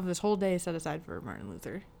have this whole day set aside for Martin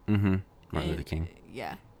Luther. Mm-hmm. Martin Luther King.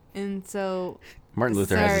 Yeah. And so... Martin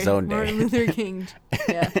Luther has his own day. Martin Luther King.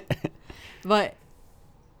 Yeah. But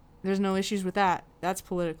there's no issues with that. That's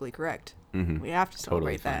politically correct. Mm-hmm. We have to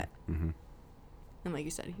celebrate that. Mm-hmm. And like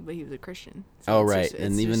you said, he was a Christian. So oh, right.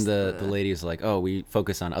 And even the lady was like, oh, we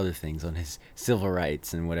focus on other things, on his civil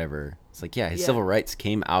rights and whatever. It's like, yeah, his civil rights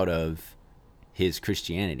came out of his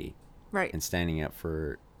Christianity. Right. And standing up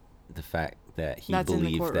for the fact that he That's believed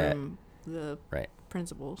in the courtroom, that... The right.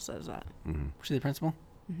 principal says that. Mm-hmm. Was she the principal?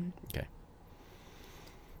 Mm-hmm. Okay.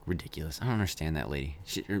 Ridiculous. I don't understand that lady.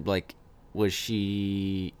 Was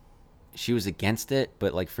she... She was against it,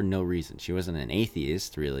 but like for no reason. She wasn't an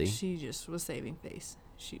atheist, really. She just was saving face.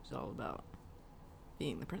 she was all about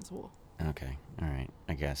being the principal. Okay, all right,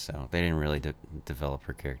 I guess so. They didn't really develop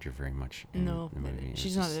her character very much in No, the movie.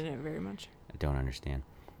 she's not in it very much. I don't understand.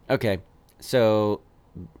 Okay, so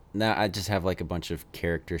now I just have like a bunch of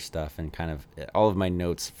character stuff, and kind of all of my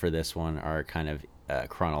notes for this one are kind of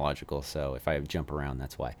chronological, so if I jump around,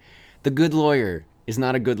 that's why. The good lawyer is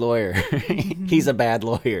not a good lawyer. He's a bad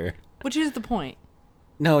lawyer. Which is the point.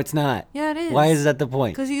 No, it's not. Yeah, it is. Why is that the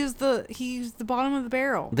point? Because he's the bottom of the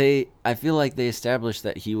barrel. I feel like they established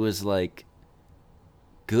that he was like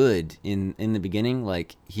good in the beginning.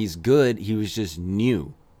 Like he's good. He was just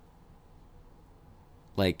new.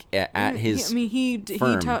 Like at his. He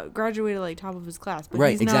firm. graduated like top of his class, but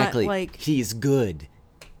right, he's exactly. Not, like he's good.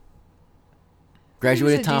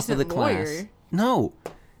 Graduated top of the lawyer. class. No.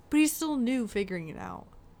 But he's still new, figuring it out.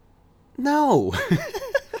 No.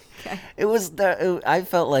 Okay. It was I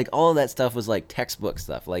felt like all of that stuff was like textbook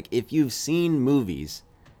stuff. Like if you've seen movies,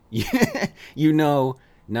 you know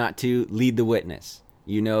not to lead the witness.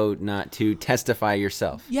 You know not to testify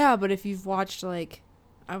yourself. Yeah, but if you've watched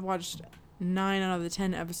I've watched 9 out of the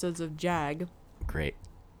 10 episodes of JAG. Great.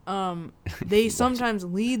 They sometimes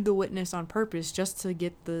lead the witness on purpose just to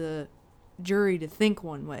get the jury to think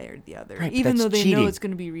one way or the other, right, even though they cheating. know it's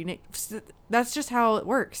going to be that's just how it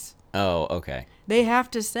works. Oh, okay. They have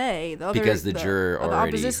to say because the juror the already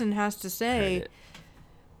opposition has to say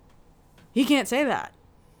he can't say that.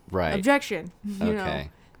 Right. Objection. You know,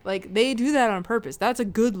 like they do that on purpose. That's a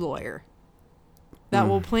good lawyer. That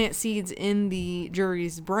will plant seeds in the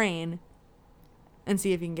jury's brain and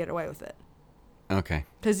see if he can get away with it. Okay.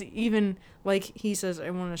 Because even like he says, I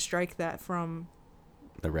want to strike that from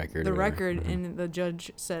the record. And the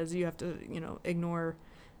judge says you have to, ignore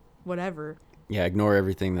whatever. Yeah, ignore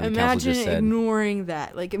everything that the counsel just said. Imagine ignoring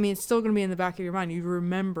that. Like, I mean, it's still going to be in the back of your mind. You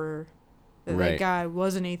remember that that guy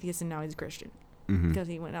was an atheist and now he's a Christian. Because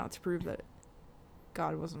he went out to prove that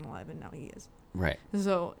God wasn't alive and now he is. Right.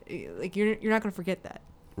 So, like, you're not going to forget that.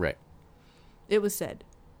 Right. It was said.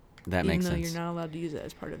 That makes sense. Even though you're not allowed to use it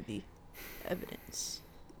as part of the evidence.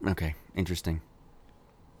 Okay, interesting.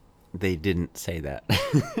 They didn't say that.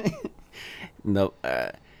 No,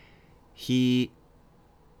 I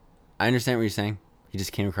understand what you're saying. He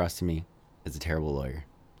just came across to me as a terrible lawyer,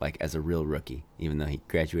 like as a real rookie, even though he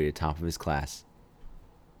graduated top of his class.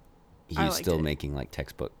 He's still making like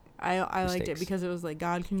textbook I liked it because it was like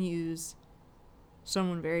God can use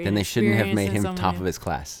someone very Then they shouldn't have made him top of his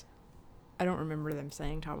class. I don't remember them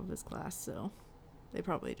saying top of his class, so they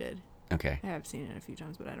probably did. Okay. I have seen it a few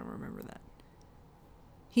times, but I don't remember that.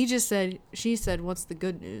 She said, what's the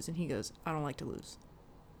good news? And he goes, I don't like to lose.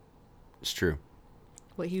 It's true.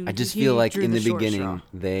 Well, I just feel like in the beginning,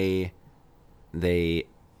 they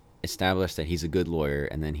established that he's a good lawyer,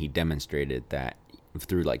 and then he demonstrated that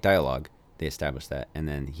through like dialogue, they established that, and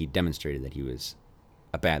then he demonstrated that he was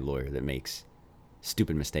a bad lawyer that makes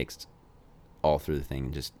stupid mistakes all through the thing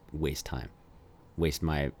and just waste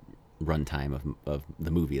my runtime of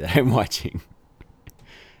the movie that I'm watching.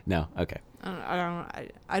 No, okay.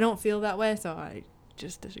 I don't feel that way, so I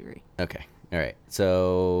just disagree. Okay, all right.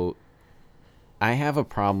 So I have a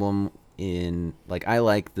problem I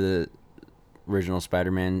like the original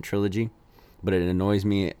Spider-Man trilogy, but it annoys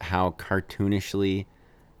me how cartoonishly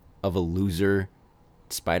of a loser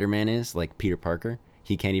Spider-Man is, like Peter Parker.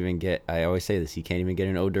 He can't even get, I always say this, he can't even get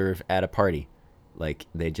an hors d'oeuvre at a party. Like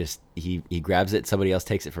he grabs it, somebody else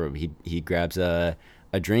takes it from him. He grabs a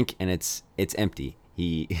drink and it's empty.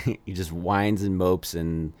 He just whines and mopes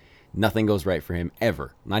and nothing goes right for him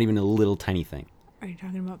ever. Not even a little tiny thing. Are you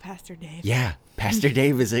talking about Pastor Dave? Yeah, Pastor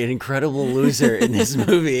Dave is an incredible loser in this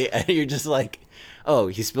movie, and you're just like, oh,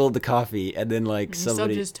 he spilled the coffee, and then like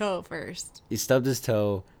somebody stubbed his toe first. He stubbed his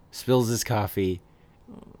toe, spills his coffee,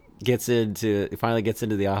 finally gets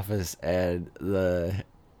into the office, and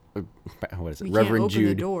Reverend Jude.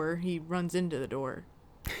 The door. He runs into the door.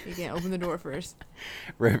 He can't open the door first.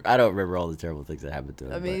 I don't remember all the terrible things that happened to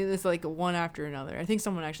him. I mean, it's like one after another. I think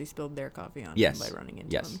someone actually spilled their coffee on him by running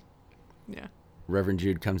into him. Yeah. Reverend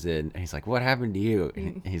Jude comes in and he's like, "What happened to you?"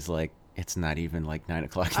 And he's like, "It's not even like 9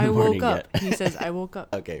 o'clock in the morning yet." He says, "I woke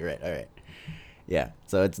up." Okay, right, all right. Yeah,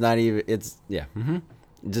 so it's not even. It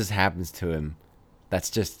just happens to him. That's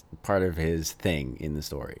just part of his thing in the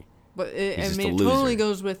story. But it totally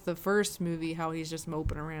goes with the first movie, how he's just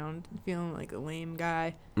moping around, feeling like a lame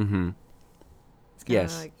guy. Mm-hmm. It's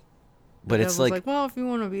yes. Like, but it's like, well, if you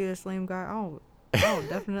want to be this lame guy, I'll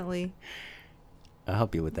definitely. I'll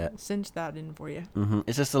help you with that. Cinch that in for you. Mm-hmm.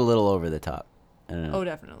 It's just a little over the top. I don't know. Oh,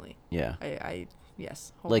 definitely. Yeah.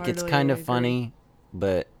 Yes. Like it's kind of funny,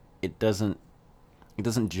 but it doesn't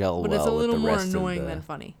gel well. But it's a little with the more rest annoying than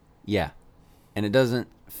funny. Yeah. and it doesn't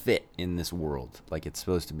fit in this world. Like, it's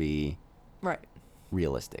supposed to be Right.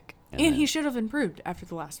 realistic. And he should have improved after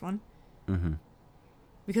the last one. Mm-hmm.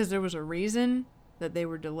 Because there was a reason that they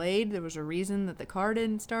were delayed. There was a reason that the car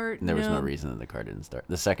didn't start. There was no reason that the car didn't start.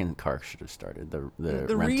 The second car should have started. The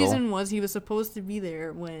rental. reason was he was supposed to be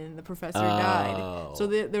there when the professor died. So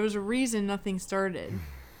there was a reason nothing started.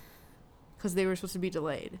 Because they were supposed to be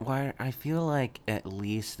delayed. Why? I feel like at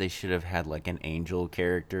least they should have had like an angel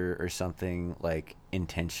character or something, like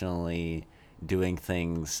intentionally doing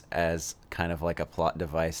things as kind of like a plot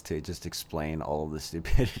device to just explain all of the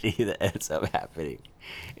stupidity that ends up happening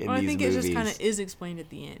in I these think movies. it just kind of is explained at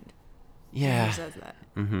the end. Yeah. He says that.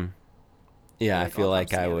 Mm-hmm. Yeah, Like, I feel all like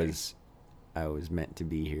comes I was meant to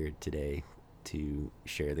be here today to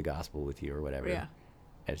share the gospel with you or whatever. Yeah.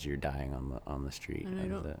 As you're dying on the street. And I of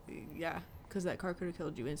don't, the- yeah, because that car could have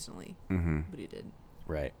killed you instantly. Mhm. But he did.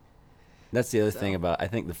 Right. That's the other So- thing about, I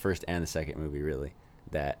think, the first and the second movie, really,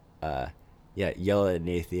 that yell at an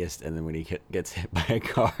atheist, and then when he gets hit by a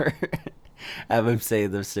car, have him say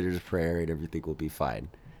the sinner's prayer, and everything will be fine.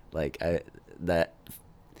 Like,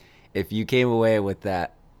 if you came away with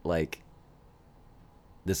that, like,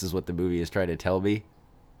 this is what the movie is trying to tell me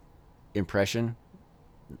impression,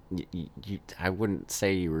 I wouldn't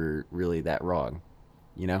say you were really that wrong,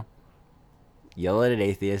 you know? Yell at an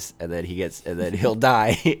atheist, and then he'll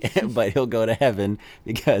die, but he'll go to heaven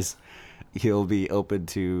because he'll be open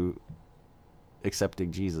to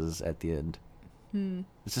accepting Jesus at the end.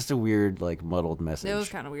 It's just a weird, like, muddled message. It was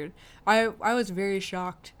kind of weird. I was very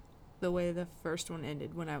shocked the way the first one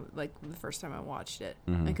ended when the first time I watched it.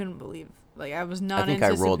 I couldn't believe, I was not I think I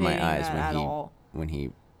anticipating rolled my eyes that at all. when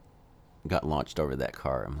he got launched over that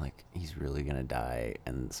car. I'm like, he's really gonna die,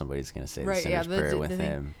 and somebody's gonna say the sinner's prayer with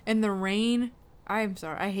him. And the rain, I'm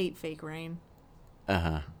sorry, I hate fake rain.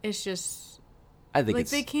 It's just, I think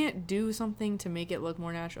they can't do something to make it look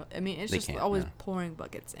more natural. I mean, it's They just can't, always no. pouring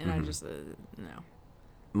buckets, and I just, no.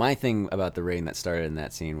 My thing about the rain that started in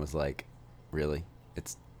that scene was like, really?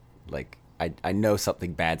 It's like, I know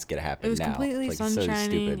something bad's gonna happen now. It was completely Like, it's so sunshining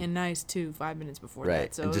stupid. and nice, too, 5 minutes before Right,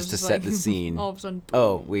 that. So and it just was to just set the scene. all of a sudden,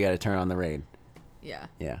 Oh, boom. we gotta turn on the rain. Yeah.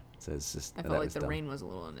 Yeah, so it's just, I that felt like was the dumb. rain was a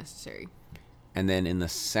little unnecessary. And then in the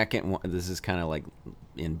second one, this is kind of like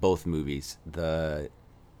in both movies, the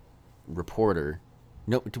reporter.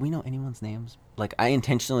 No, do we know anyone's names? Like, I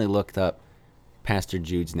intentionally looked up Pastor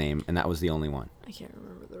Jude's name, and that was the only one. I can't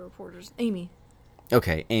remember the reporter's. Amy.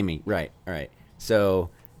 Okay, Amy. Right. All right. So.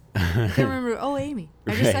 I can't remember. Oh, Amy.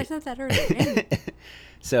 I Right. said that earlier. Amy.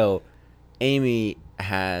 So, Amy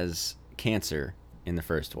has cancer in the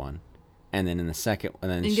first one, and then in the second,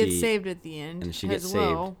 and then And she gets saved at the end. and she as gets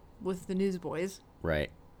well saved. with the newsboys.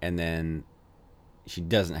 Right, and then she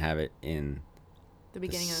doesn't have it in The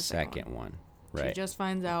beginning the of the second one. She Right. just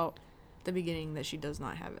finds out at the beginning that she does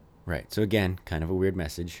not have it. Right. So again, kind of a weird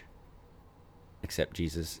message. Accept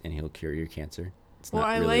Jesus, and He'll cure your cancer. It's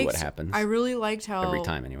not really what happens. I really liked how every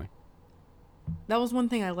time, anyway. That was one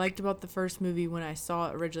thing I liked about the first movie when I saw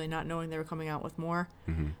it originally, not knowing they were coming out with more,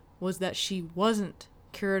 was that she wasn't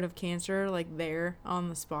cured of cancer there on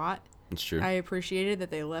the spot. It's true. I appreciated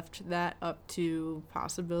that they left that up to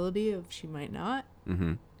possibility of she might not.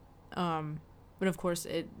 Mm-hmm. But of course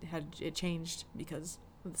it changed because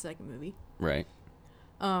of the second movie. Right.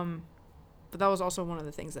 But that was also one of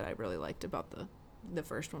the things that I really liked about the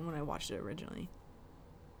first one when I watched it originally.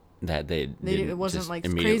 That It wasn't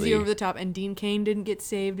crazy over the top, and Dean Cain didn't get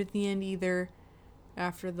saved at the end either.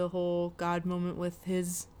 After the whole God moment with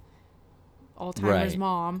his Alzheimer's Right.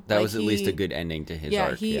 mom, That was at least a good ending to his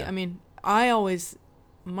arc. I mean,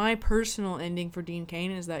 my personal ending for Dean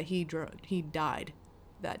Cain is that he died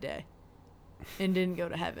that day and didn't go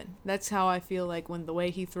to heaven. That's how I feel like when the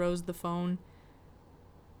way he throws the phone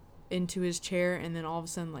into his chair and then all of a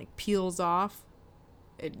sudden peels off.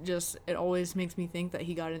 It always makes me think that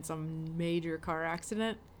he got in some major car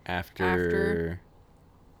accident. After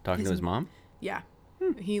talking to his mom? Yeah.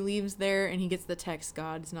 He leaves there and he gets the text,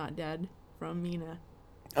 "God's not dead," from Mina.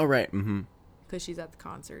 Oh, right. Mm-hmm. Because she's at the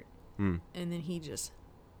concert. And then he just,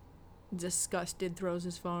 disgusted, throws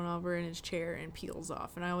his phone over in his chair and peels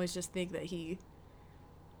off. And I always just think that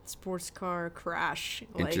sports car crash,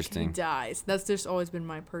 he Interesting. dies. That's just always been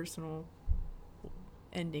my personal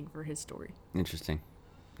ending for his story. Interesting.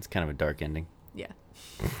 It's kind of a dark ending. Yeah.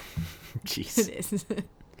 Jeez. It is.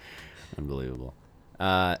 Unbelievable. You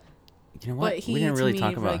know what? But he, we didn't to really me,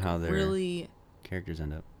 talk about how their really characters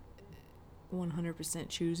end up 100%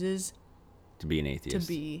 chooses to be an atheist. to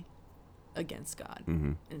be against God.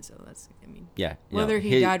 Mm-hmm. And so that's, Yeah. whether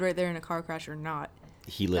he died right there in a car crash or not.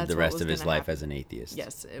 He lived that's the what rest was of his gonna life happen. as an atheist.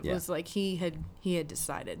 Yes, it was he had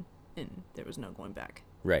decided and there was no going back.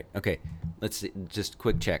 Right. Okay. Let's see, just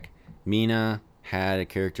quick check. Mina had a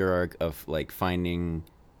character arc of like finding,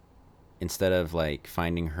 instead of like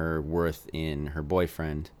finding her worth in her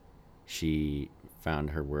boyfriend, she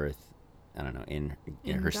found her worth, I don't know, in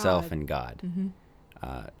herself God. and God. Mm-hmm.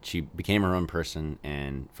 She became her own person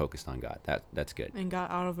and focused on God. That's good. And got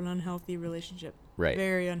out of an unhealthy relationship. Right.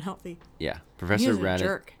 Very unhealthy. Yeah. He Professor was a Radisson.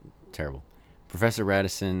 jerk. Terrible. Professor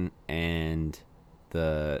Radisson and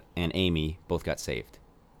Amy both got saved.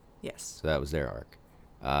 Yes. So that was their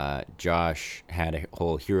arc. Josh had a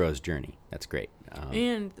whole hero's journey. That's great.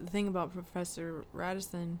 And the thing about Professor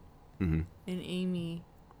Radisson Mm-hmm. and Amy,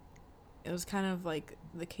 it was kind of like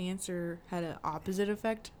the cancer had an opposite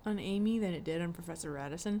effect on Amy than it did on Professor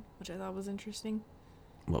Radisson, which I thought was interesting.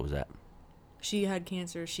 What was that? She had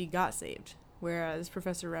cancer, she got saved. Whereas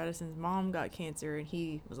Professor Radisson's mom got cancer and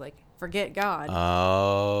he was like, forget God.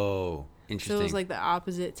 Oh, interesting. So it was like the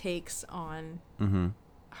opposite takes on Mm-hmm.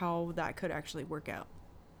 how that could actually work out.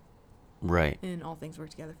 Right. And all things work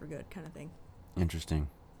together for good kind of thing. Interesting.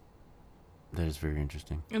 That is very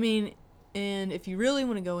interesting. I mean, and if you really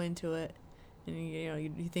want to go into it, and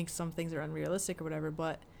you think some things are unrealistic or whatever,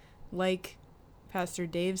 but like Pastor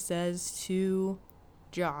Dave says to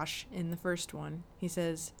Josh in the first one, he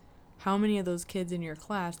says, how many of those kids in your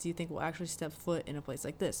class do you think will actually step foot in a place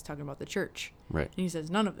like this? Talking about the church. Right. And he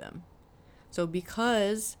says, none of them. So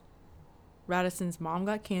because Radisson's mom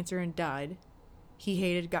got cancer and died, he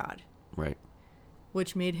hated God. Right.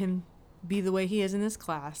 Which made him be the way he is in this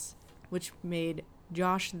class, which made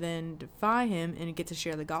Josh then defy him and get to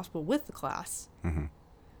share the gospel with the class. Mm-hmm.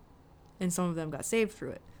 And some of them got saved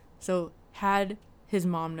through it. So had his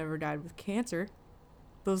mom never died with cancer,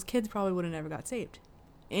 those kids probably would have never got saved.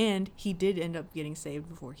 And he did end up getting saved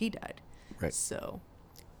before he died. Right. So,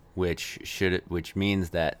 Which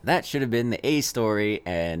means that should have been the A story,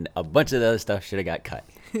 and a bunch of the other stuff should have got cut.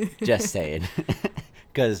 Just saying,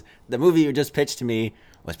 because the movie you just pitched to me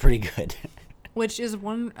was pretty good. which is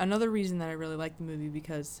another reason that I really like the movie,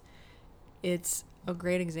 because it's a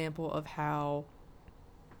great example of how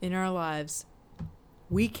in our lives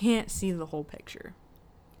we can't see the whole picture.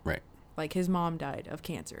 Right. Like his mom died of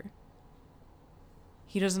cancer.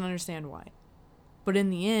 He doesn't understand why. But in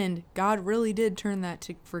the end, God really did turn that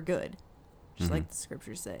for good. Just like the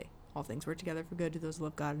scriptures say. All things work together for good to those who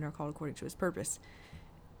love God and are called according to his purpose.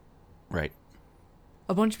 Right.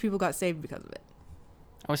 A bunch of people got saved because of it.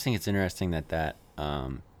 I always think it's interesting that that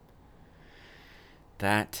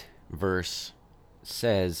verse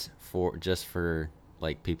says for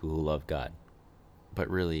like people who love God, but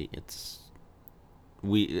really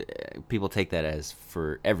people take that as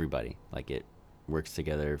for everybody, like it works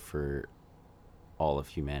together for all of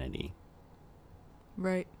humanity.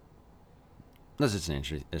 Right. That's just an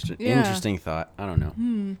interesting thought. I don't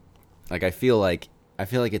know. Like I feel like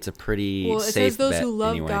it's a pretty well, it safe says those bet who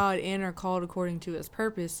love anyway. God and are called according to his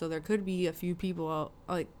purpose. So there could be a few people out,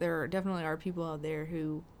 like there definitely are people out there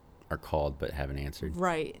who are called but haven't answered.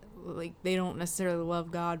 right, like they don't necessarily love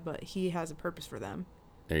God, but he has a purpose for them.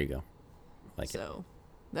 There you go. Like so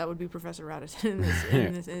that would be Professor Radisson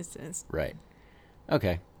in this instance. Right.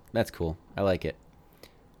 Okay, that's cool. I like it.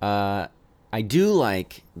 I do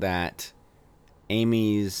like that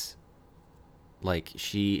Amy's, like,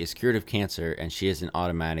 she is cured of cancer, and she isn't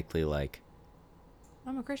automatically like,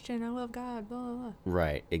 I'm a Christian, I love God, blah, blah, blah.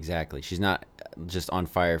 right, exactly. She's not just on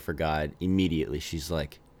fire for God immediately. She's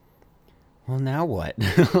like, well, now what?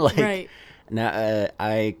 Like, Right. Now,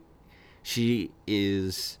 she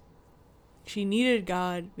needed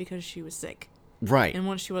God because she was sick. right. And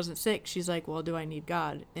once she wasn't sick, she's like, well, do I need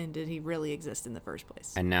God? And did he really exist in the first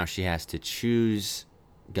place? And now she has to choose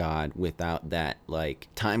God without that, like,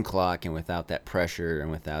 time clock, and without that pressure,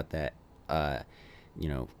 and without that,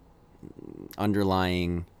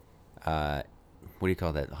 underlying, what do you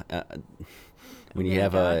call that? When you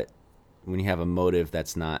have a motive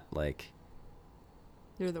that's not like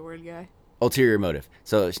You're the word guy. ulterior motive.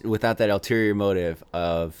 So without that ulterior motive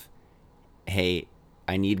of, hey,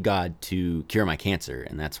 I need God to cure my cancer,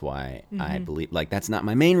 and that's why I believe, like, that's not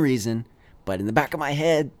my main reason, but in the back of my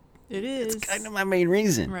head, It is. it's kind of my main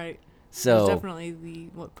reason. Right. So It's definitely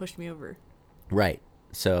what pushed me over. right.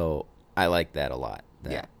 So I like that a lot.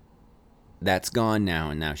 Yeah. That's gone now,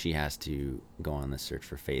 and now she has to go on the search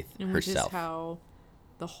for faith And which herself. is how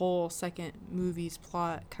the whole second movie's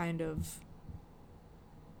plot kind of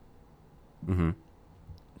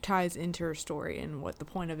ties into her story and what the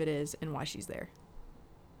point of it is and why she's there.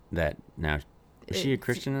 That now, is she a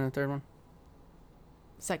Christian in the third one?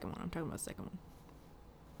 Second one. I'm talking about the second one.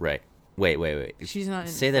 Right. Wait. She's not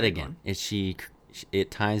in Say the that third again. one. Is she?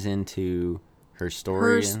 It ties into her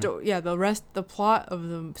story. The plot of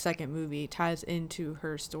the second movie ties into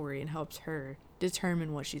her story and helps her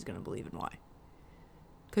determine what she's going to believe and why.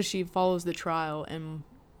 Because she follows the trial, and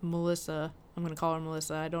Melissa, I'm going to call her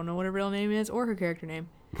Melissa, I don't know what her real name is or her character name.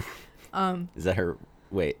 Is that her?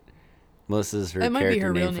 Wait. Melissa's her it might be character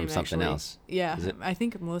her real name from name, something actually. else. Yeah, I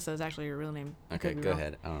think Melissa is actually her real name. Okay, go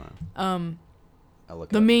ahead. I don't know. I'll look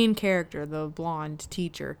The main character, the blonde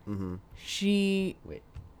teacher, Mm-hmm. she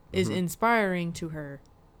is inspiring to her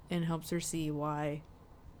and helps her see why.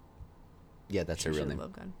 Yeah, that's her real name.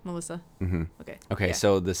 Love God. Melissa. Mm-hmm. Okay. Okay, yeah.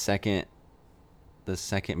 so the second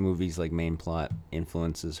movie's like main plot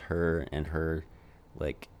influences her and her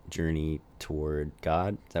like journey toward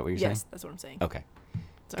God. Is that what you're saying? Yes, that's what I'm saying. Okay.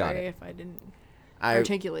 Sorry if I didn't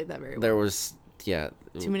articulate that very well. There was too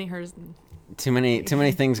many hers. Too many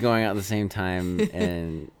things going on at the same time,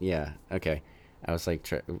 and yeah, okay. I was like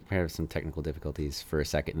we had some technical difficulties for a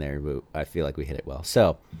second there, but I feel like we hit it well.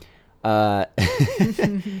 So, the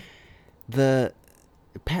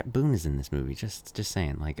Pat Boone is in this movie. Just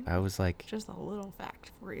saying. Like I was like, just a little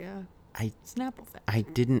fact for you. Snapple fact. I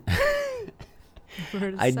didn't.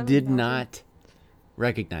 I did not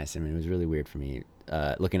recognize him. It was really weird for me.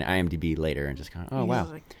 Looking at IMDb later and just kind of, wow.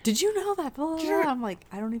 Like, did you know that? Blah, blah, blah. I'm like,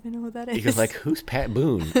 I don't even know what that is. He was like, who's Pat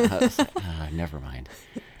Boone? I was like, never mind.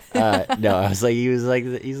 No, I was like, he's the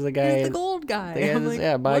guy. He's the gold guy.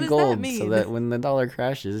 Like, buy gold so that when the dollar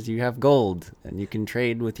crashes, you have gold and you can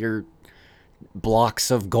trade with your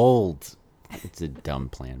blocks of gold. It's a dumb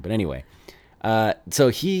plan, but anyway. So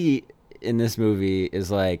he in this movie is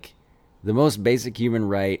like, the most basic human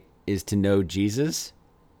right is to know Jesus.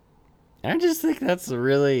 I just think that's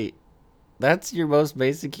your most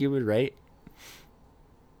basic human right.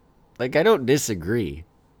 Like, I don't disagree,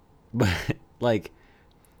 but like,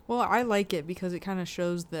 well, I like it because it kind of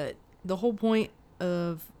shows that the whole point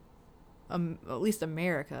of at least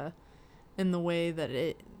America in the way that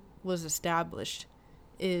it was established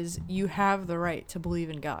is you have the right to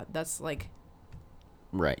believe in God. That's like,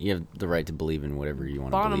 right. You have the right to believe in whatever you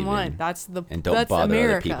want to believe in. Bottom line, and don't bother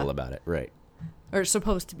America. other people about it. Right. Or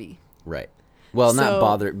supposed to be. Right. Well, not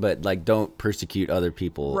bother, but like don't persecute other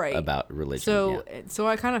people about religion. So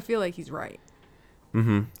I kind of feel like he's right.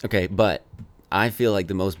 Mm-hmm. Okay, but I feel like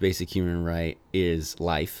the most basic human right is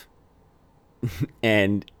life.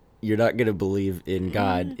 And you're not going to believe in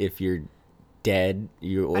God if you're dead.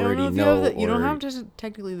 You already know. You don't have just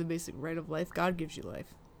technically the basic right of life. God gives you life.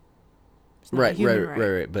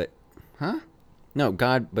 Right. But, no,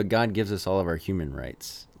 but God gives us all of our human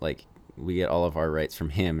rights. Like, we get all of our rights from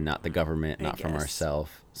him, not the government, not from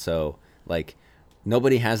ourselves. So, like,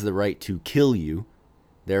 nobody has the right to kill you.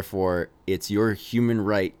 Therefore, it's your human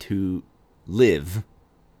right to live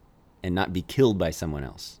and not be killed by someone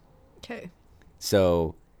else. Okay.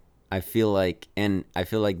 So, I feel like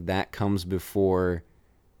that comes before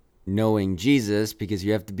knowing Jesus, because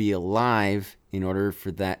you have to be alive in order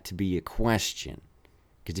for that to be a question.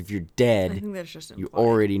 Because if you're dead, I think that's just you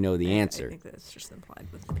already know the answer. I think that's just implied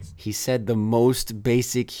with this. He said the most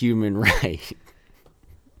basic human right.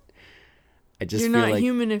 I just you're feel not like,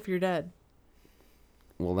 human if you're dead.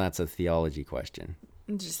 Well, that's a theology question.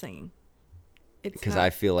 I'm just saying. Because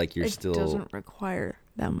I feel like it doesn't require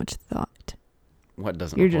that much thought. What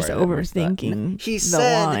doesn't? You're just overthinking the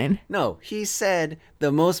line. No, he said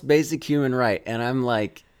the most basic human right, and I'm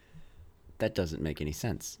like, that doesn't make any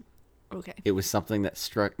sense. Okay. It was something that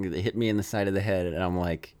hit me in the side of the head, and I'm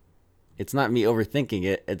like, it's not me overthinking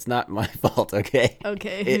it. It's not my fault, okay?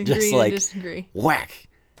 Okay. It agree just like disagree. Whack,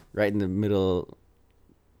 right in the middle,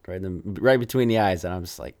 right between the eyes, and I'm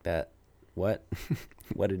just like, that. What?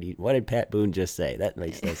 What did Pat Boone just say? That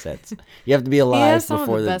makes no sense. You have to be alive he has some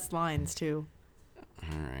before of the best lines too.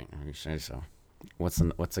 All right, let me say so. What's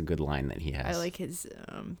a good line that he has? I like his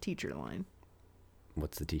teacher line.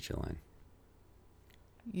 What's the teacher line?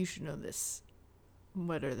 You should know this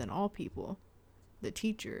better than all people. The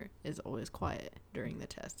teacher is always quiet during the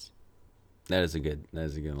test. That is a good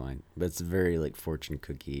line. But it's very like fortune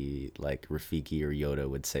cookie, like Rafiki or Yoda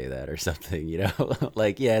would say that or something, you know?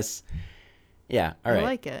 Like, yes. Yeah, all right. I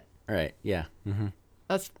like it. All right, yeah. Mm-hmm.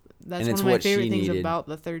 That's one of my favorite things about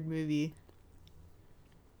the third movie.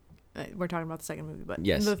 We're talking about the second movie, but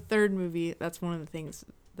yes. In the third movie, that's one of the things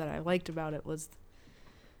that I liked about it was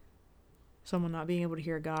someone not being able to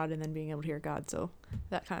hear God and then being able to hear God. So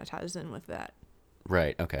that kind of ties in with that.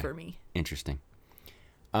 Right, okay. For me. Interesting.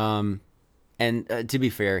 And to be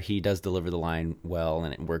fair, he does deliver the line well,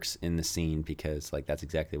 and it works in the scene because like that's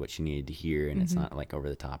exactly what she needed to hear, and it's not like over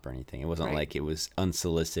the top or anything. It wasn't like it was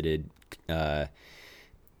unsolicited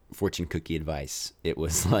fortune cookie advice. It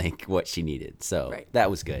was like what she needed. So that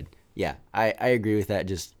was good. Yeah, I agree with that.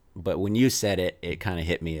 But when you said it, it kind of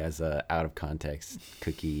hit me as a out of context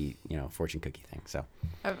cookie, fortune cookie thing. So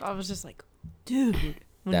I was just like, dude,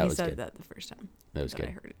 when that he was said good. that the first time. That was I good.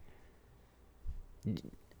 heard it.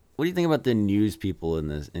 What do you think about the news people in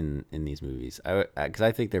these movies? Because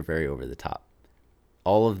I think they're very over the top.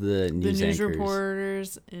 All of the news anchors,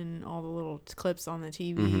 reporters and all the little clips on the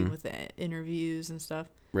TV with the interviews and stuff.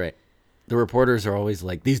 right? The reporters are always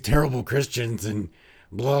like these terrible Christians and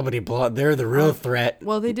blah blah blah. They're the real threat.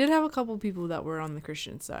 Well, they did have a couple people that were on the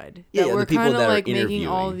Christian side Yeah, that the were people kind of that are like making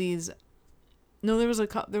all interviewing. these. No, there was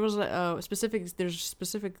a specific. There's a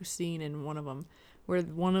specific scene in one of them where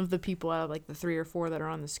one of the people out of like the 3 or 4 that are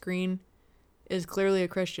on the screen is clearly a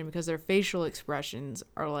Christian because their facial expressions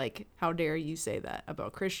are like, "How dare you say that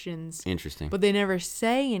about Christians?" Interesting. But they never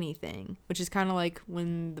say anything, which is kind of like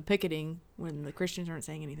when the picketing, when the Christians aren't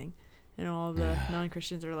saying anything, and all the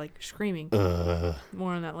non-Christians are like screaming.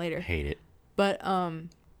 More on that later. Hate it. But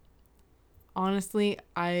honestly,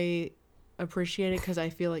 I appreciate it because I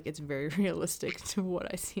feel like it's very realistic to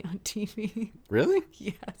what I see on TV. Really?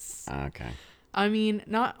 Yes. Okay. I mean,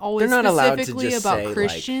 not always They're not allowed to specifically just about say, like-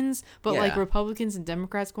 Christians, but like Yeah. Republicans and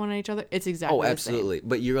Democrats going at each other. It's exactly Oh, the absolutely.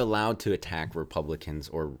 But you're allowed to attack Republicans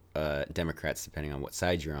or Democrats depending on what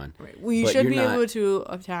side you're on. same. Right. Well, you But should you're be not- able to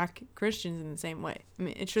attack Christians in the same way. I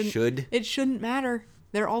mean, it shouldn't. Should? It shouldn't matter.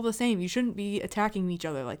 They're all the same. You shouldn't be attacking each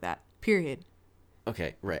other like that. Period.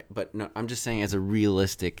 Okay, right. But no, I'm just saying as a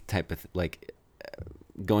realistic type of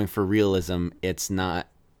going for realism, it's not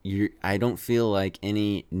I don't feel like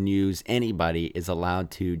anybody is allowed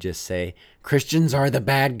to just say Christians are the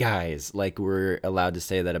bad guys. Like we're allowed to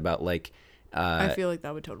say that about like I feel like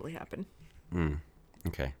that would totally happen.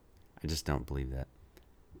 okay. I just don't believe that.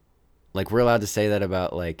 Like we're allowed to say that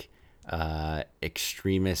about like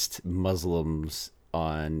extremist Muslims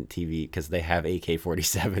on TV because they have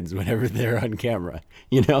AK-47s whenever they're on camera,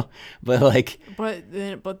 But like,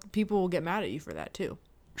 But people will get mad at you for that too,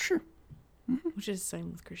 sure. which is the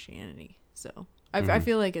same with Christianity. So I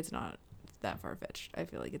feel like it's not that far fetched. I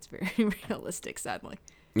feel like it's very realistic, sadly.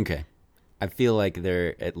 Okay. I feel like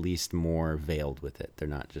they're at least more veiled with it. They're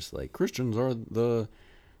not just like Christians are the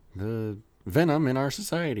venom in our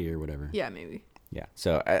society or whatever. Yeah, maybe. Yeah.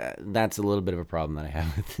 So that's a little bit of a problem that I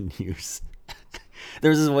have with the news.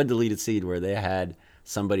 There was this one deleted scene where they had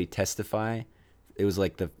somebody testify. It was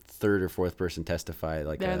like the 3rd or 4th person testify.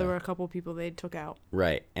 Like There were a couple people they took out.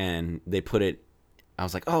 right, and they put it. I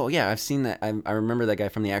was like, oh yeah, I've seen that. I remember that guy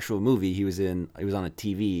from the actual movie. He was on a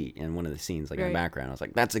TV in one of the scenes, like in the Right. background. I was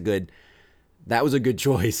like, that was a good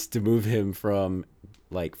choice to move him from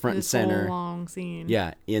like front This and center. whole long scene.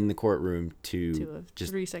 Yeah, in the courtroom To to a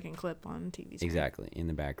just 3-second clip on TV. Screen. exactly in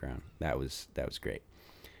the background. That was great.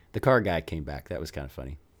 The car guy came back. That was kind of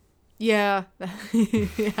funny. Yeah.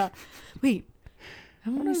 Yeah. Wait.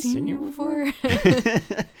 Haven't I seen you before?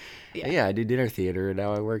 Yeah, I do dinner theater and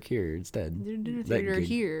now I work here instead. Dinner That theater gig-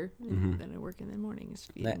 here, and then I work in the mornings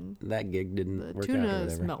That feeding that gig didn't the work out or tunas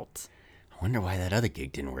whatever. melt. I wonder why that other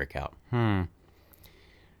gig didn't work out.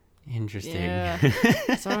 Interesting.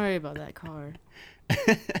 Yeah. Sorry about that car.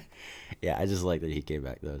 Yeah, I just like that he came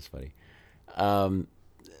back. That was funny.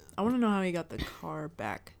 I want to know how he got the car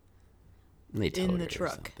back They in towed the it or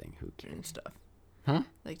truck something. Who cares? and stuff. Huh?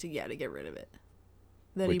 Like to get rid of it.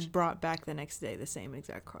 That he Which- brought back the next day the same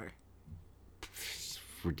exact car.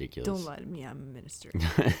 Ridiculous. Don't lie to me. I'm a minister.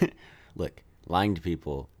 Look, lying to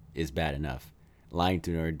people is bad enough. Lying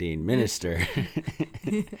to an ordained minister,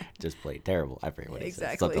 just plain terrible. I forget what it says.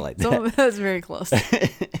 Exactly. Something like that. That's very close.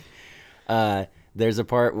 There's a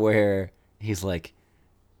part where he's like,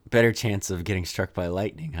 better chance of getting struck by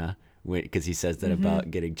lightning, huh? Because he says that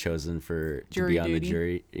about getting chosen to Jury be on the duty.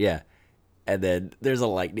 jury. Yeah. And then there's a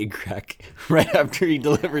lightning crack right after he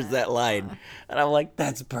delivers that line. And I'm like,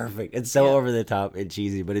 that's perfect. It's so Yeah. over the top and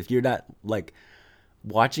cheesy. But if you're not like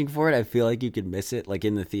watching for it, I feel like you could miss it. Like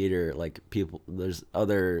in the theater, like there's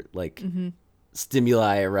other like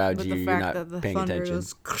stimuli around But you. the You're fact not that the paying thunder attention.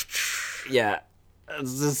 goes Yeah,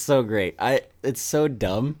 it's just so great. It's so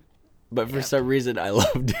dumb, but for Yep. some reason I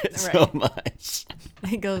loved it so Right. much.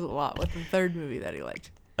 it goes a lot with the third movie that he liked.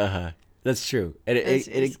 That's true, and It's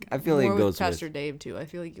I feel like more it goes with Pastor with Dave too. I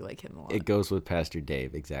feel like you like him a lot. it goes with Pastor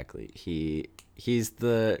Dave exactly. He's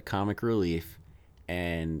the comic relief,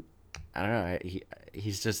 and I don't know.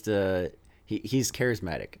 He's just he's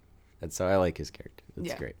charismatic, and so I like his character. It's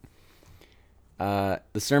Yeah. great.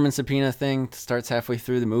 The sermon subpoena thing starts halfway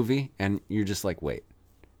through the movie, and you're just like, wait,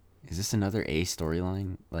 is this another A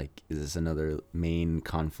storyline? Like, is this another main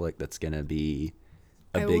conflict that's gonna be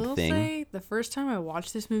a big thing? Say the first time I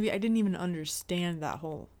watched this movie, I didn't even understand that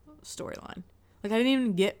whole storyline. Like I didn't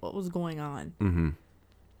even get what was going on. Mm-hmm.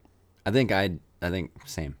 I think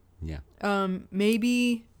same. Yeah.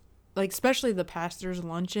 Maybe, like especially the pastor's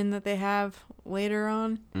luncheon that they have later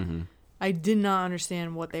on. Mm-hmm. I did not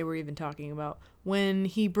understand what they were even talking about when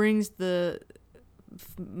he brings the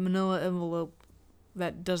manila envelope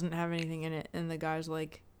that doesn't have anything in it, and the guy's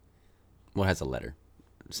like, Well, it has a letter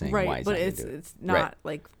saying right, why he's but not gonna it's do it. it's not Right.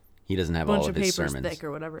 like He doesn't a have bunch all of of his papers sermons. thick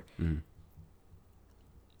or whatever. Mm-hmm.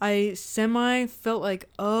 I semi felt like,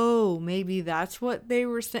 oh, maybe that's what they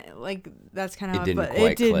were saying. Like that's kind of, didn't but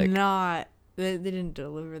quite it did click. not. They didn't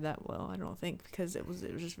deliver that well, I don't think, because it was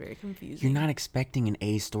just very confusing. You're not expecting an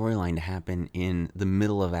A storyline to happen in the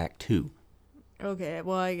middle of Act 2. Okay,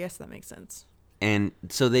 well, I guess that makes sense. And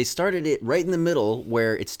so they started it right in the middle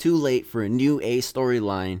where it's too late for a new A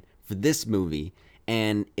storyline for this movie,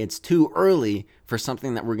 and it's too early for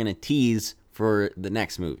something that we're going to tease for the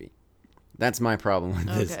next movie. That's my problem with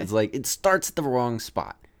this. Okay. It's like it starts at the wrong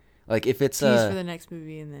spot. Like if it's Tease for the next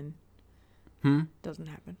movie and then doesn't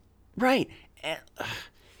happen. right.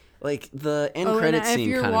 Like the end Oh, credits and scene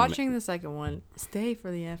if you're kind watching the second one, stay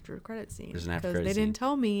for the after credit scene. There's an after because credit they scene. didn't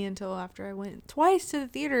tell me until after I went twice to the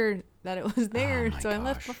theater that it was there, my so I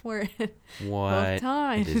left gosh. before it. What Both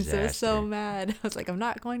times. a I was so disaster. mad. I was like, I'm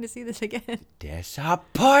not going to see this again.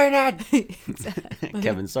 Disappointed. Exactly.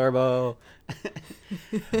 Kevin Sorbo.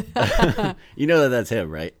 You know that's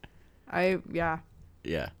him, right? Yeah.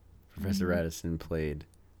 Yeah. Professor Radisson played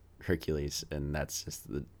Hercules, and that's just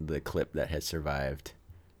the clip that has survived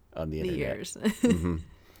on the The internet. years.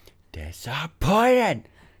 Disappointed.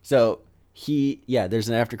 So there's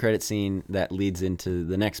an after credit scene that leads into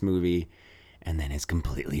the next movie, and then it's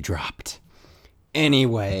completely dropped.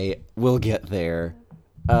 Anyway, we'll get there.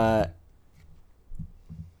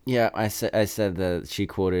 Yeah, I said that she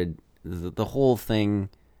quoted the whole thing.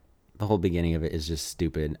 The whole beginning of it is just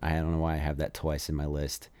stupid. I don't know why I have that twice in my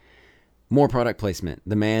list. More product placement.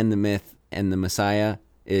 The Man, the Myth, and the Messiah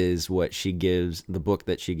is what she gives, the book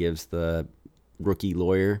that she gives the rookie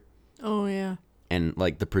lawyer. Oh, yeah. And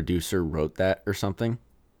like the producer wrote that or something.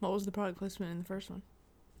 What was the product placement in the first one?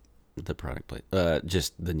 The product play,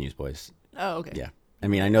 just the Newsboys. Oh, okay. Yeah. I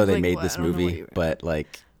mean, I know they Like, made what? this I don't know what movie, you were- but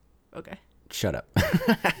like, Okay. shut up.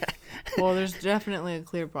 Well, there's definitely a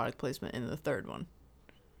clear product placement in the third one.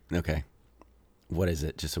 Okay. What is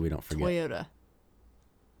it? Just so we don't forget. Toyota.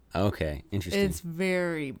 Okay. Interesting. It's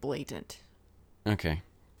very blatant. Okay.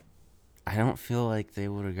 I don't feel like they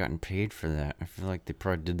would have gotten paid for that. I feel like they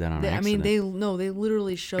probably did that on I accident. mean, they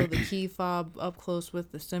literally show the key fob up close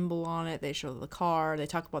with the symbol on it. They show the car. They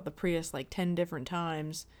talk about the Prius like 10 different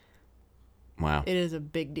times. Wow. It is a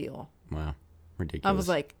big deal. Wow. Ridiculous. I was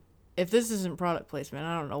like, if this isn't product placement,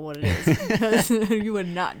 I don't know what it is. Because you would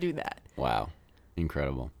not do that. wow.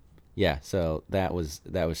 Incredible. Yeah, so that was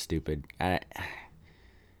stupid. I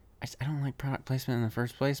don't like product placement in the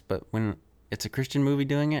first place, but when it's a Christian movie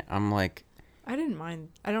doing it, I'm like, I don't mind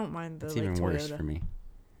the it's like even Toyota. worse for me.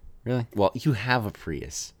 Really? Well, you have a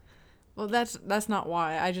Prius. Well, that's not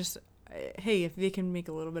why. Hey, if they can make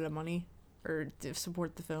a little bit of money or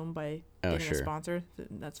support the film by getting sure. a sponsor,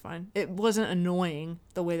 that's fine. It wasn't annoying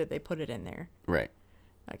the way that they put it in there. Right.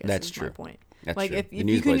 I guess That's is true. my point. That's like true. if The you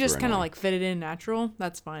Newsboys can were just kind of annoying. like fit it in natural,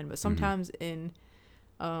 that's fine. But sometimes in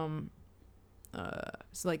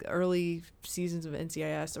it's like early seasons of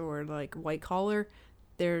NCIS or like White Collar,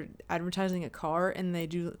 they're advertising a car and they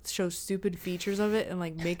do show stupid features of it and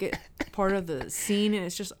like make it part of the scene, and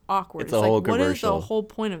it's just awkward. It's a like, whole what is the commercial. whole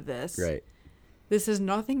point of this? Right. This has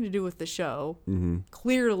nothing to do with the show. Mm-hmm.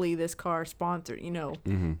 Clearly, this car sponsored,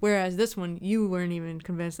 Whereas this one, you weren't even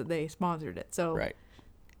convinced that they sponsored it. So Right.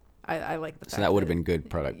 I like the fact So that would have been good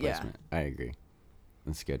product yeah. placement. I agree.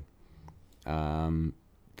 That's good.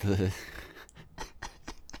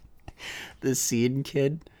 The Seed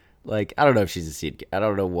kid, like I don't know if she's a Seed kid. I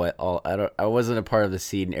don't know what all. I wasn't a part of the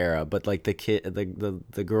Seed era, but like the kid,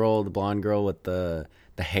 the girl, the blonde girl with the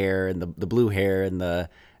hair and the blue hair and the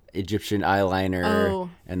Egyptian eyeliner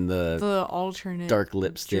and the alternate dark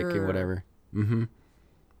lipstick juror. and whatever. Mm-hmm.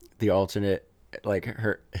 The alternate, like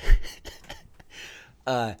her.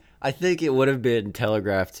 I think it would have been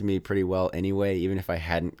telegraphed to me pretty well anyway, even if I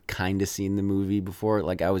hadn't kind of seen the movie before.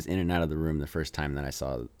 Like I was in and out of the room the first time that I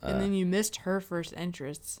saw. And then you missed her first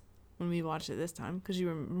entrance when we watched it this time because you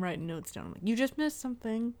were writing notes down. I'm like, you just missed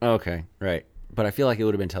something. Okay, right. But I feel like it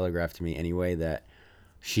would have been telegraphed to me anyway that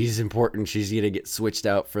she's important. She's gonna get switched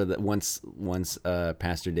out for the once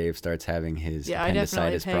Pastor Dave starts having his I definitely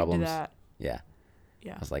appendicitis pegged problems. that. Yeah,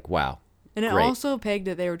 Yeah. I was like, wow. And it great. also pegged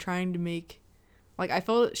that they were trying to make, like, I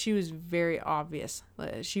felt she was very obvious.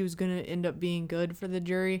 Like, she was going to end up being good for the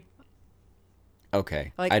jury.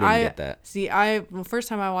 Okay. Like I didn't get that. See, first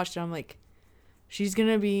time I watched it, I'm like, she's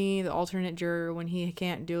gonna be the alternate juror when he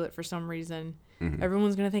can't do it for some reason. Mm-hmm.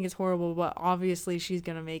 Everyone's gonna think it's horrible, but obviously she's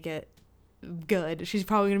gonna make it good. She's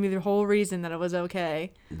probably gonna be the whole reason that it was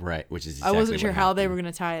okay. Right, which is exactly I wasn't sure what how they happened. were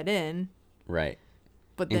gonna tie it in. Right.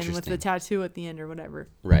 But then with the tattoo at the end or whatever.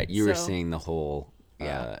 Right. You were seeing the whole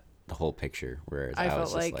Yeah. the whole picture, whereas I I felt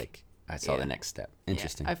was just like- I saw the next step.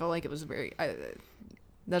 Interesting. Yeah, I felt like it was very.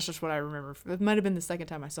 That's just what I remember. It might have been the second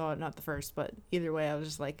time I saw it, not the first. But either way, I was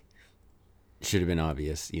just like, Should have been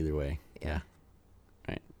obvious either way. yeah.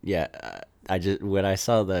 Right. Yeah. When I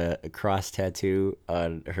saw the cross tattoo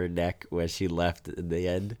on her neck when she left at the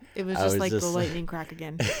end, It was just like the lightning crack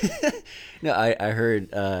again. No, I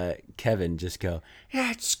heard Kevin just go,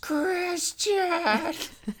 "It's Christian."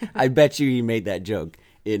 I bet you he made that joke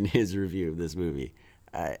in his review of this movie.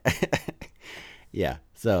 Yeah.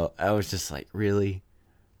 So I was just like, really,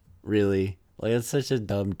 like it's such a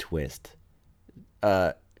dumb twist.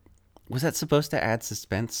 Was that supposed to add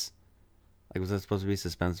suspense? Like, was that supposed to be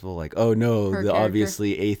suspenseful? Like, oh no, Her the character?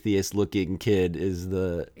 obviously atheist-looking kid is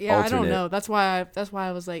the Yeah, alternate. I don't know. That's why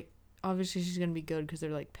I was like, obviously she's gonna be good because they're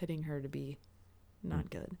like pitting her to be not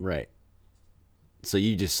good. Right. So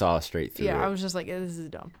you just saw straight through. Yeah, it. I was just like, this is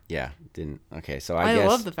dumb. Yeah, didn't. Okay, so I guess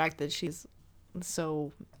love the fact that she's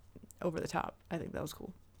so over the top. I think that was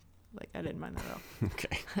cool. Like, I didn't mind that at all.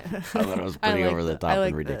 Okay, I thought it was pretty over the top I and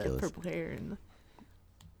like ridiculous. the purple hair and the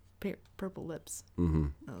purple lips. Mm-hmm.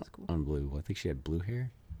 That was cool. On blue. I think she had blue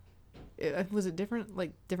hair. Was it different?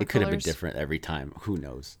 Like different It could have been colors? different every time. Who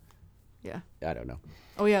knows? Yeah. I don't know.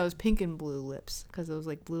 Oh yeah, it was pink and blue lips because it was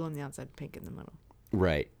like blue on the outside, pink in the middle.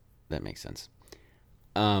 Right. That makes sense.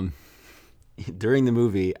 During the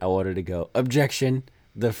movie, I wanted to go, objection.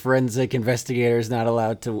 The forensic investigator is not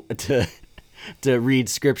allowed to read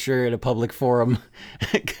scripture in a public forum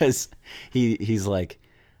because he's like,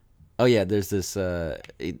 oh yeah, there's this.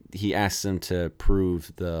 He asks him to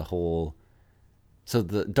prove the whole. So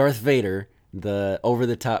the Darth Vader, the over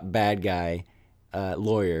the top bad guy,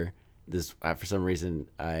 lawyer. This for some reason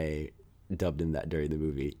I dubbed him that during the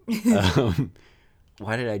movie.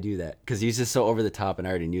 Why did I do that? Because he's just so over the top, and I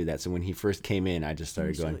already knew that. So when he first came in, I just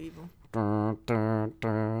started You're so going. evil.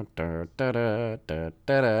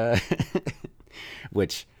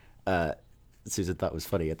 Which Susan thought was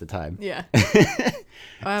funny at the time. Yeah. I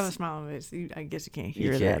have a smile on my face. I guess you can't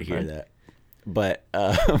hear You that. can't hear that. But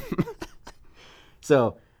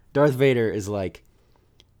so Darth Vader is like,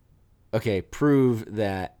 okay, prove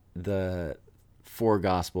that the four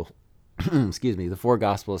gospel, excuse me, the four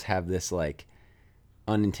gospels have this like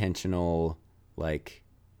unintentional like.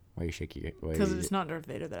 Why are you shaking your? Because it's not Darth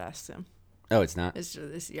Vader that asks him. Oh, it's not. It's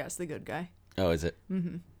just it's the good guy. Oh, is it?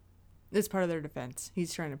 Mm-hmm. It's part of their defense.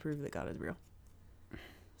 He's trying to prove that God is real.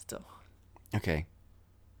 Still. Okay.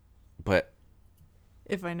 But.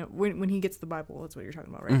 If I know when he gets the Bible, that's what you're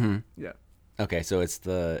talking about, right? Mm-hmm. Yeah. Okay, so it's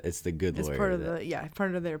the good It's lawyer. part of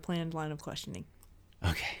part of their planned line of questioning.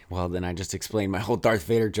 Okay, well then I just explained my whole Darth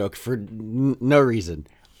Vader joke for no reason.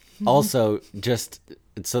 Also, just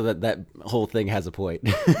so that whole thing has a point.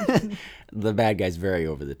 The bad guy's very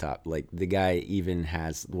over the top. Like the guy even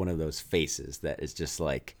has one of those faces that is just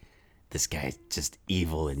like, this guy's just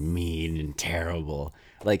evil and mean and terrible.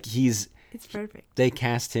 Like It's perfect. They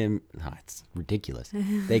cast him. No, it's ridiculous.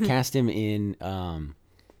 They cast him in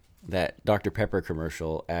that Dr. Pepper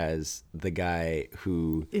commercial as the guy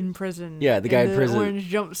who In prison. Yeah, the guy in prison. Orange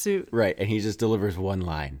jumpsuit. Right, and he just delivers one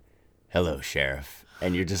line, "Hello, Sheriff,"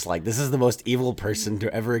 and you're just like, this is the most evil person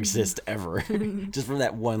to ever exist ever, just from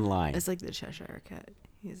that one line. It's like the Cheshire Cat.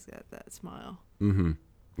 He's got that smile. Mm-hmm.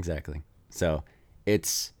 Exactly. So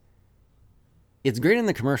it's great in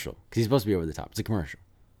the commercial because he's supposed to be over the top. It's a commercial,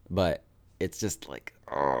 but it's just like,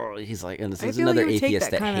 oh, he's like, and this is another atheist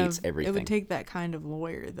that hates everything. It would take that kind of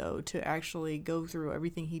lawyer though to actually go through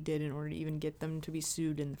everything he did in order to even get them to be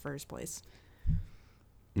sued in the first place.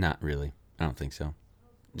 Not really. I don't think so.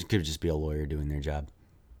 It could just be a lawyer doing their job.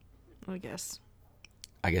 I guess.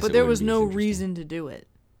 But But it there wouldn't was be as no interesting. reason to do it.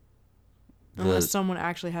 Unless someone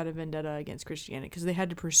actually had a vendetta against Christianity, because they had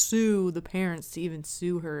to pursue the parents to even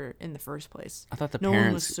sue her in the first place. I thought the No parents.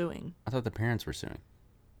 one was suing. I thought the parents were suing.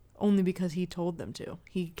 Only because he told them to.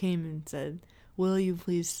 He came and said, "Will you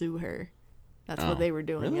please sue her?" That's what they were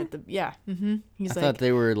doing really? at the Mm-hmm. He's I like, thought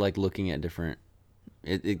they were like looking at different.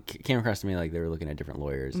 It came across to me like they were looking at different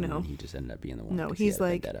lawyers, and No. then he just ended up being the one. No, 'cause he he's had a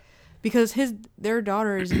like- vendetta. because their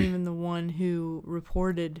daughter isn't even the one who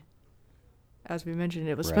reported. As we mentioned,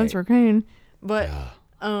 it was Right. Spencer Crane, but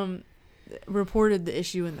Yeah. reported the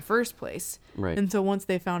issue in the first place. Right. And so once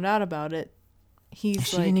they found out about it, he's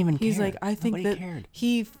She like, didn't even he's care. like, I think Nobody that cared.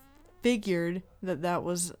 he figured that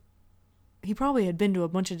was, he probably had been to a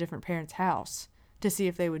bunch of different parents' house to see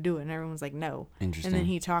if they would do it, and everyone's like, no. Interesting. And then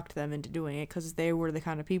he talked them into doing it because they were the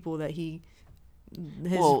kind of people that his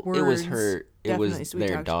it words was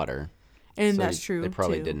their daughter. And so that's true, They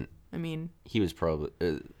probably too. didn't. I mean, he probably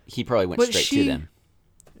went straight to them.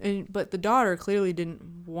 But the daughter clearly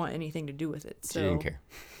didn't want anything to do with it. So She didn't care.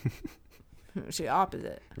 She's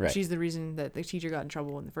opposite. Right. She's the reason that the teacher got in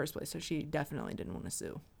trouble in the first place. So she definitely didn't want to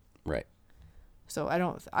sue. Right. So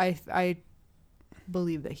I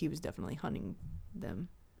believe that he was definitely hunting them.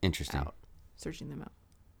 Interesting. Out, searching them out.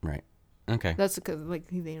 Right. Okay. That's because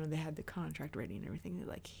they had the contract ready and everything. They're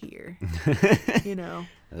like, here,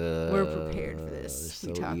 we're prepared for this. So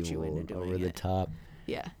we talked you into doing over it. the top.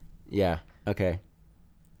 Yeah. Yeah. Okay.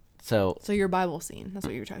 So your Bible scene. That's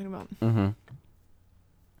what you were talking about. Mm-hmm.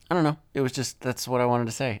 I don't know. It was just, that's what I wanted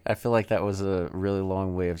to say. I feel like that was a really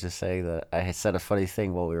long way of just saying that I said a funny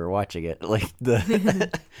thing while we were watching it. Like Darth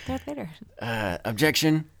Vader.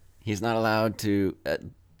 Objection. He's not allowed to.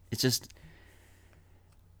 It's just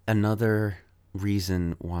another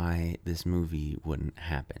reason why this movie wouldn't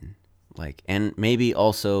happen. Like, and maybe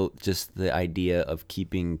also just the idea of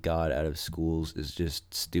keeping God out of schools is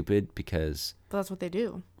just stupid because. But that's what they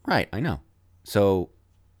do. Right. I know. So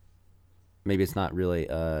maybe it's not really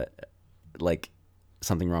like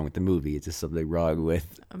something wrong with the movie. It's just something wrong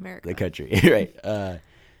with America, the country, right?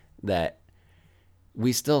 That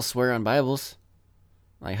we still swear on Bibles.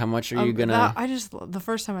 Like, how much are you gonna? The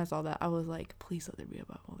first time I saw that, I was like, please let there be a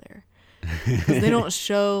Bible there, because they don't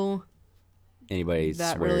show anybody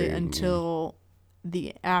that swearing, really until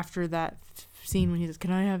after that scene when he says,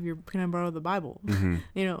 "Can I borrow the Bible?"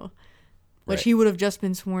 Mm-hmm. Which Right. he would have just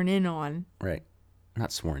been sworn in on. Right.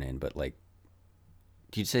 Not sworn in, but like,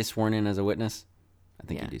 did you say sworn in as a witness? I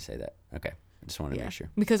think you do say that. Okay. I just wanted to make sure.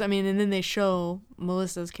 Because, and then they show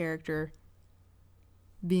Melissa's character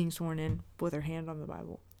being sworn in with her hand on the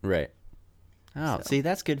Bible. Right. Oh, So. see,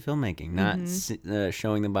 that's good filmmaking. Not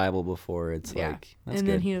showing the Bible before it's like, that's and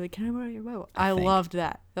good. then he was like, "Can I borrow your Bible?" I loved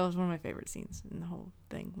that. That was one of my favorite scenes in the whole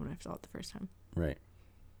thing when I saw it the first time. Right.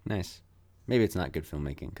 Nice. Maybe it's not good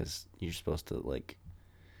filmmaking because you're supposed to, like,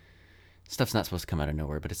 stuff's not supposed to come out of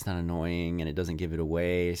nowhere, but it's not annoying and it doesn't give it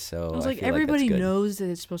away. So I was like, feel everybody that's good. knows that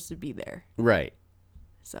it's supposed to be there. Right.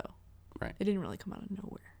 So. Right. It didn't really come out of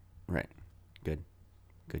nowhere. Right. Good.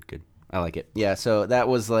 I like it. Yeah. So that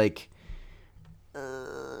was like,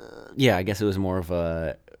 yeah, I guess it was more of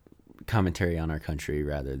a commentary on our country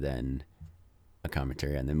rather than a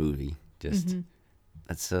commentary on the movie. Just,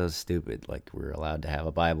 that's so stupid. Like, we're allowed to have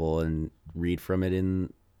a Bible and read from it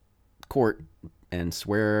in court and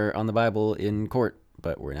swear on the Bible in court,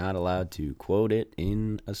 but we're not allowed to quote it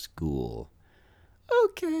in a school.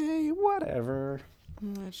 Okay, whatever.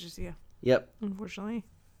 That's just, Yep. unfortunately,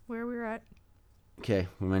 where we're at. Okay,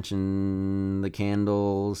 we mentioned the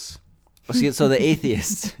candles. Oh, see, so the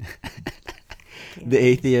atheist, the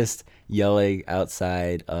atheist yelling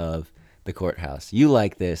outside of the courthouse. You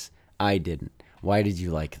like this? I didn't. Why did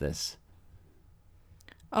you like this?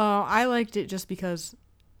 I liked it just because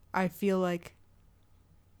I feel like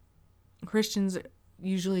Christians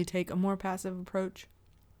usually take a more passive approach.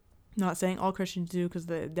 Not saying all Christians do, because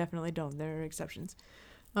they definitely don't. There are exceptions.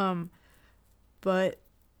 But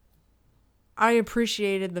I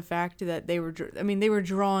appreciated the fact that they were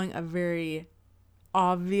drawing a very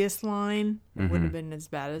obvious line. It wouldn't have been as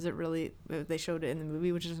bad as it really, they showed it in the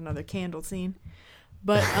movie, which is another candle scene.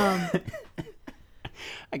 But,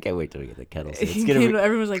 I can't wait till we get the kettle. It's gonna be,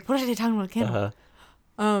 everyone's like, what are they talking about, candle?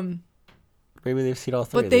 maybe they've seen all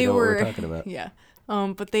three. But they know what we're talking about. Yeah.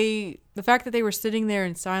 But the fact that they were sitting there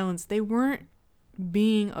in silence, they weren't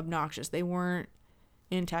being obnoxious. They weren't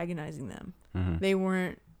antagonizing them. They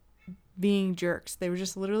weren't being jerks. They were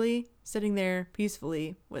just literally sitting there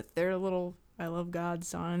peacefully with their little "I love God"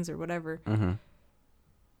 signs or whatever,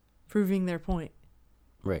 proving their point.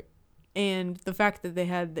 Right. And the fact that they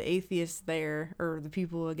had the atheists there, or the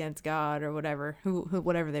people against God, or whatever, who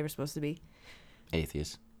whatever they were supposed to be,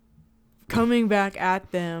 Atheists. coming back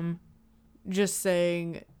at them, just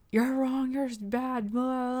saying, "You're wrong, you're bad," blah,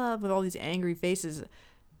 blah, blah, with all these angry faces.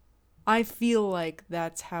 I feel like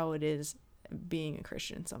that's how it is being a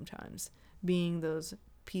Christian sometimes. Being those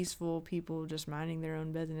peaceful people just minding their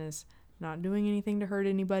own business, not doing anything to hurt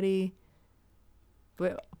anybody,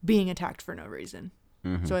 but being attacked for no reason.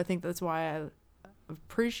 So I think that's why I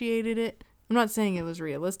appreciated it. I'm not saying it was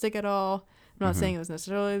realistic at all. I'm not saying it was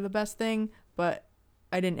necessarily the best thing, but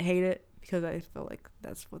I didn't hate it because I felt like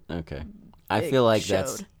that's what Okay. I feel like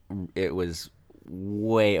showed. it was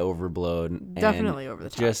way overblown. Definitely over the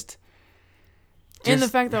top. Just, And the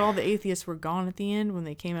fact that all the atheists were gone at the end when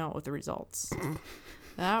they came out with the results.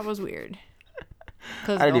 That was weird.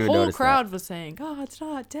 Because the whole crowd was saying, God's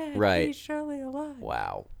not dead. Right. He's surely alive.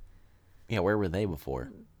 Wow. Yeah, where were they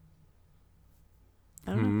before?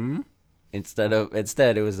 I don't know. Instead,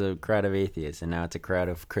 it was a crowd of atheists, and now it's a crowd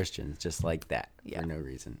of Christians, just like that, for no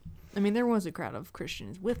reason. I mean, there was a crowd of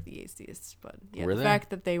Christians with the atheists, but were the there?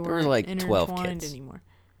 fact that they weren't like intertwined anymore.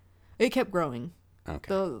 It kept growing. Okay.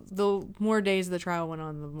 The more days the trial went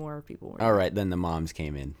on, the more people were. All right, then the moms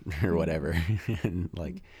came in or whatever, and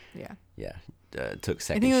took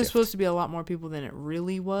second. I think it was shift. supposed to be a lot more people than it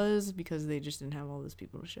really was because they just didn't have all those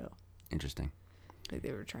people to show. Interesting. Like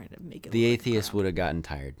they were trying to make it. The atheists would have gotten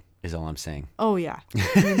tired. Is all I'm saying. Oh yeah,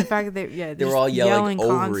 I mean the fact that they were all yelling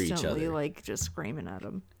over constantly, each other, like just screaming at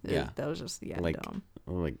them. That was just dumb.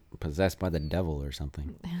 Like possessed by the devil or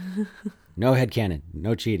something. No headcanon,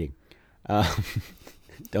 no cheating.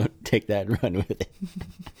 Don't take that and run with it.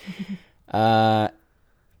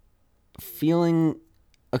 Feeling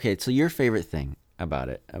okay. So your favorite thing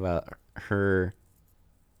about her.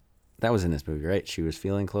 That was in this movie, right? She was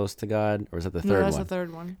feeling close to God, or was that the third one? No, that's the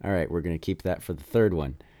third one. All right, we're gonna keep that for the third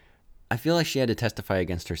one. I feel like she had to testify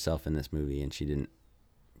against herself in this movie, and she didn't.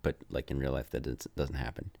 But like in real life, that doesn't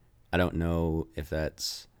happen. I don't know if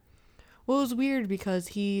that's. Well, it was weird because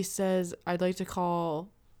he says, "I'd like to call,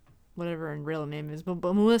 whatever her real name is, but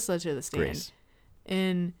Melissa to the stand," Grace.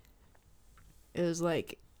 And it was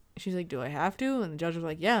like, she's like, "Do I have to?" And the judge was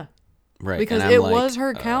like, "Yeah," right? Because it was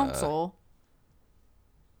her counsel,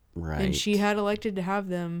 right? And she had elected to have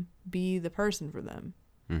them be the person for them.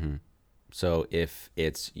 Mm-hmm. So if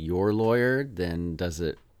it's your lawyer, then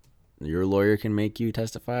your lawyer can make you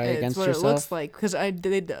testify against yourself? It's what it looks like, because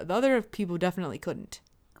the other people definitely couldn't.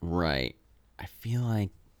 Right. I feel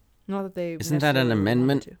like... Not that they... Isn't that an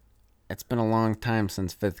amendment? It's been a long time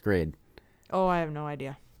since 5th grade. Oh, I have no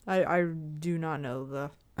idea. I do not know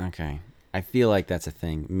the... Okay. I feel like that's a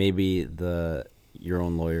thing. Maybe your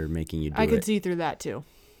own lawyer making you do it. I could see through that, too.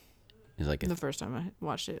 Is like the first time I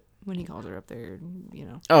watched it, when he calls her up there,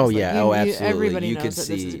 Oh yeah, absolutely. Everybody knows could that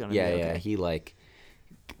see, this is gonna be okay. He like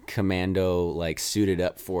commando like suited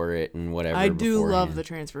up for it and whatever. I do love the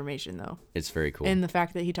transformation though. It's very cool, and the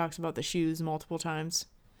fact that he talks about the shoes multiple times.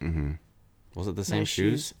 Mm-hmm. Was it the same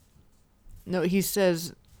shoes? No, he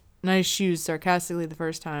says nice shoes sarcastically the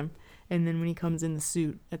first time, and then when he comes in the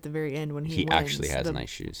suit at the very end when he wins, actually has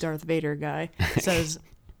nice shoes. Darth Vader guy says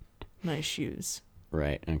nice shoes.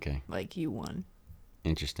 Right. Okay. Like you won.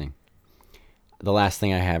 Interesting. The last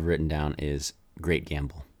thing I have written down is great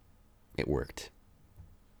gamble. It worked.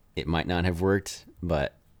 It might not have worked,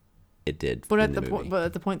 but it did. But at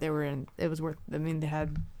the point they were in, it was worth. I mean,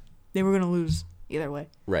 they were going to lose either way.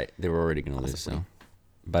 Right. They were already going to lose. So,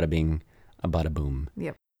 bada bing, a bada boom.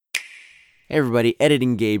 Yep. Hey everybody,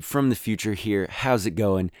 Editing Gabe from the future here. How's it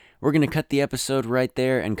going? We're going to cut the episode right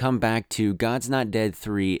there and come back to God's Not Dead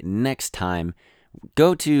 3 next time.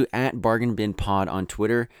 Go to @BargainBinPod on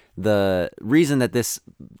Twitter. The reason that this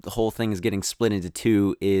whole thing is getting split into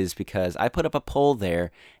two is because I put up a poll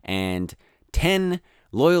there and 10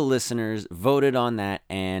 loyal listeners voted on that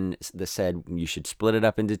and they said you should split it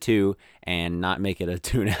up into two and not make it a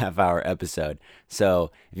 2.5 hour episode.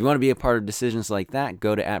 So if you want to be a part of decisions like that,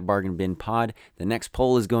 go to @BargainBinPod. The next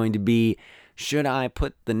poll is going to be, should I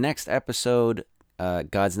put the next episode,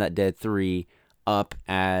 God's Not Dead 3, up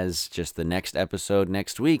as just the next episode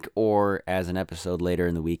next week or as an episode later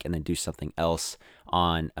in the week and then do something else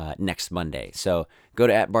on next Monday. So go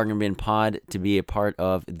to @BargainBinPod to be a part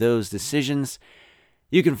of those decisions.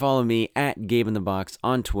 You can follow me @GabeInTheBox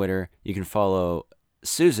on Twitter. You can follow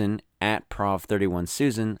Susan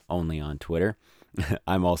 @Prov31Susan, only on Twitter.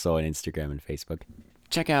 I'm also on Instagram and Facebook.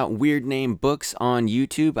 Check out Weird Name Books on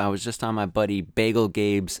YouTube. I was just on my buddy Bagel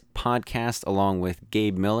Gabe's podcast along with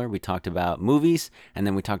Gabe Miller. We talked about movies and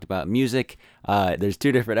then we talked about music. There's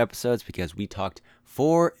 2 different episodes because we talked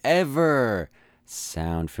forever.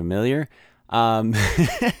 Sound familiar?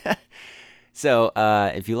 So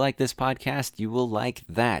if you like this podcast, you will like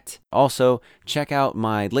that. Also, check out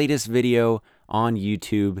my latest video on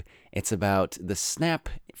YouTube. It's about the snap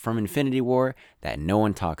from Infinity War that no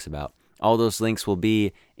one talks about. All those links will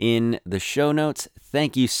be in the show notes.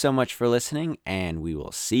 Thank you so much for listening, and we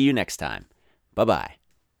will see you next time. Bye-bye.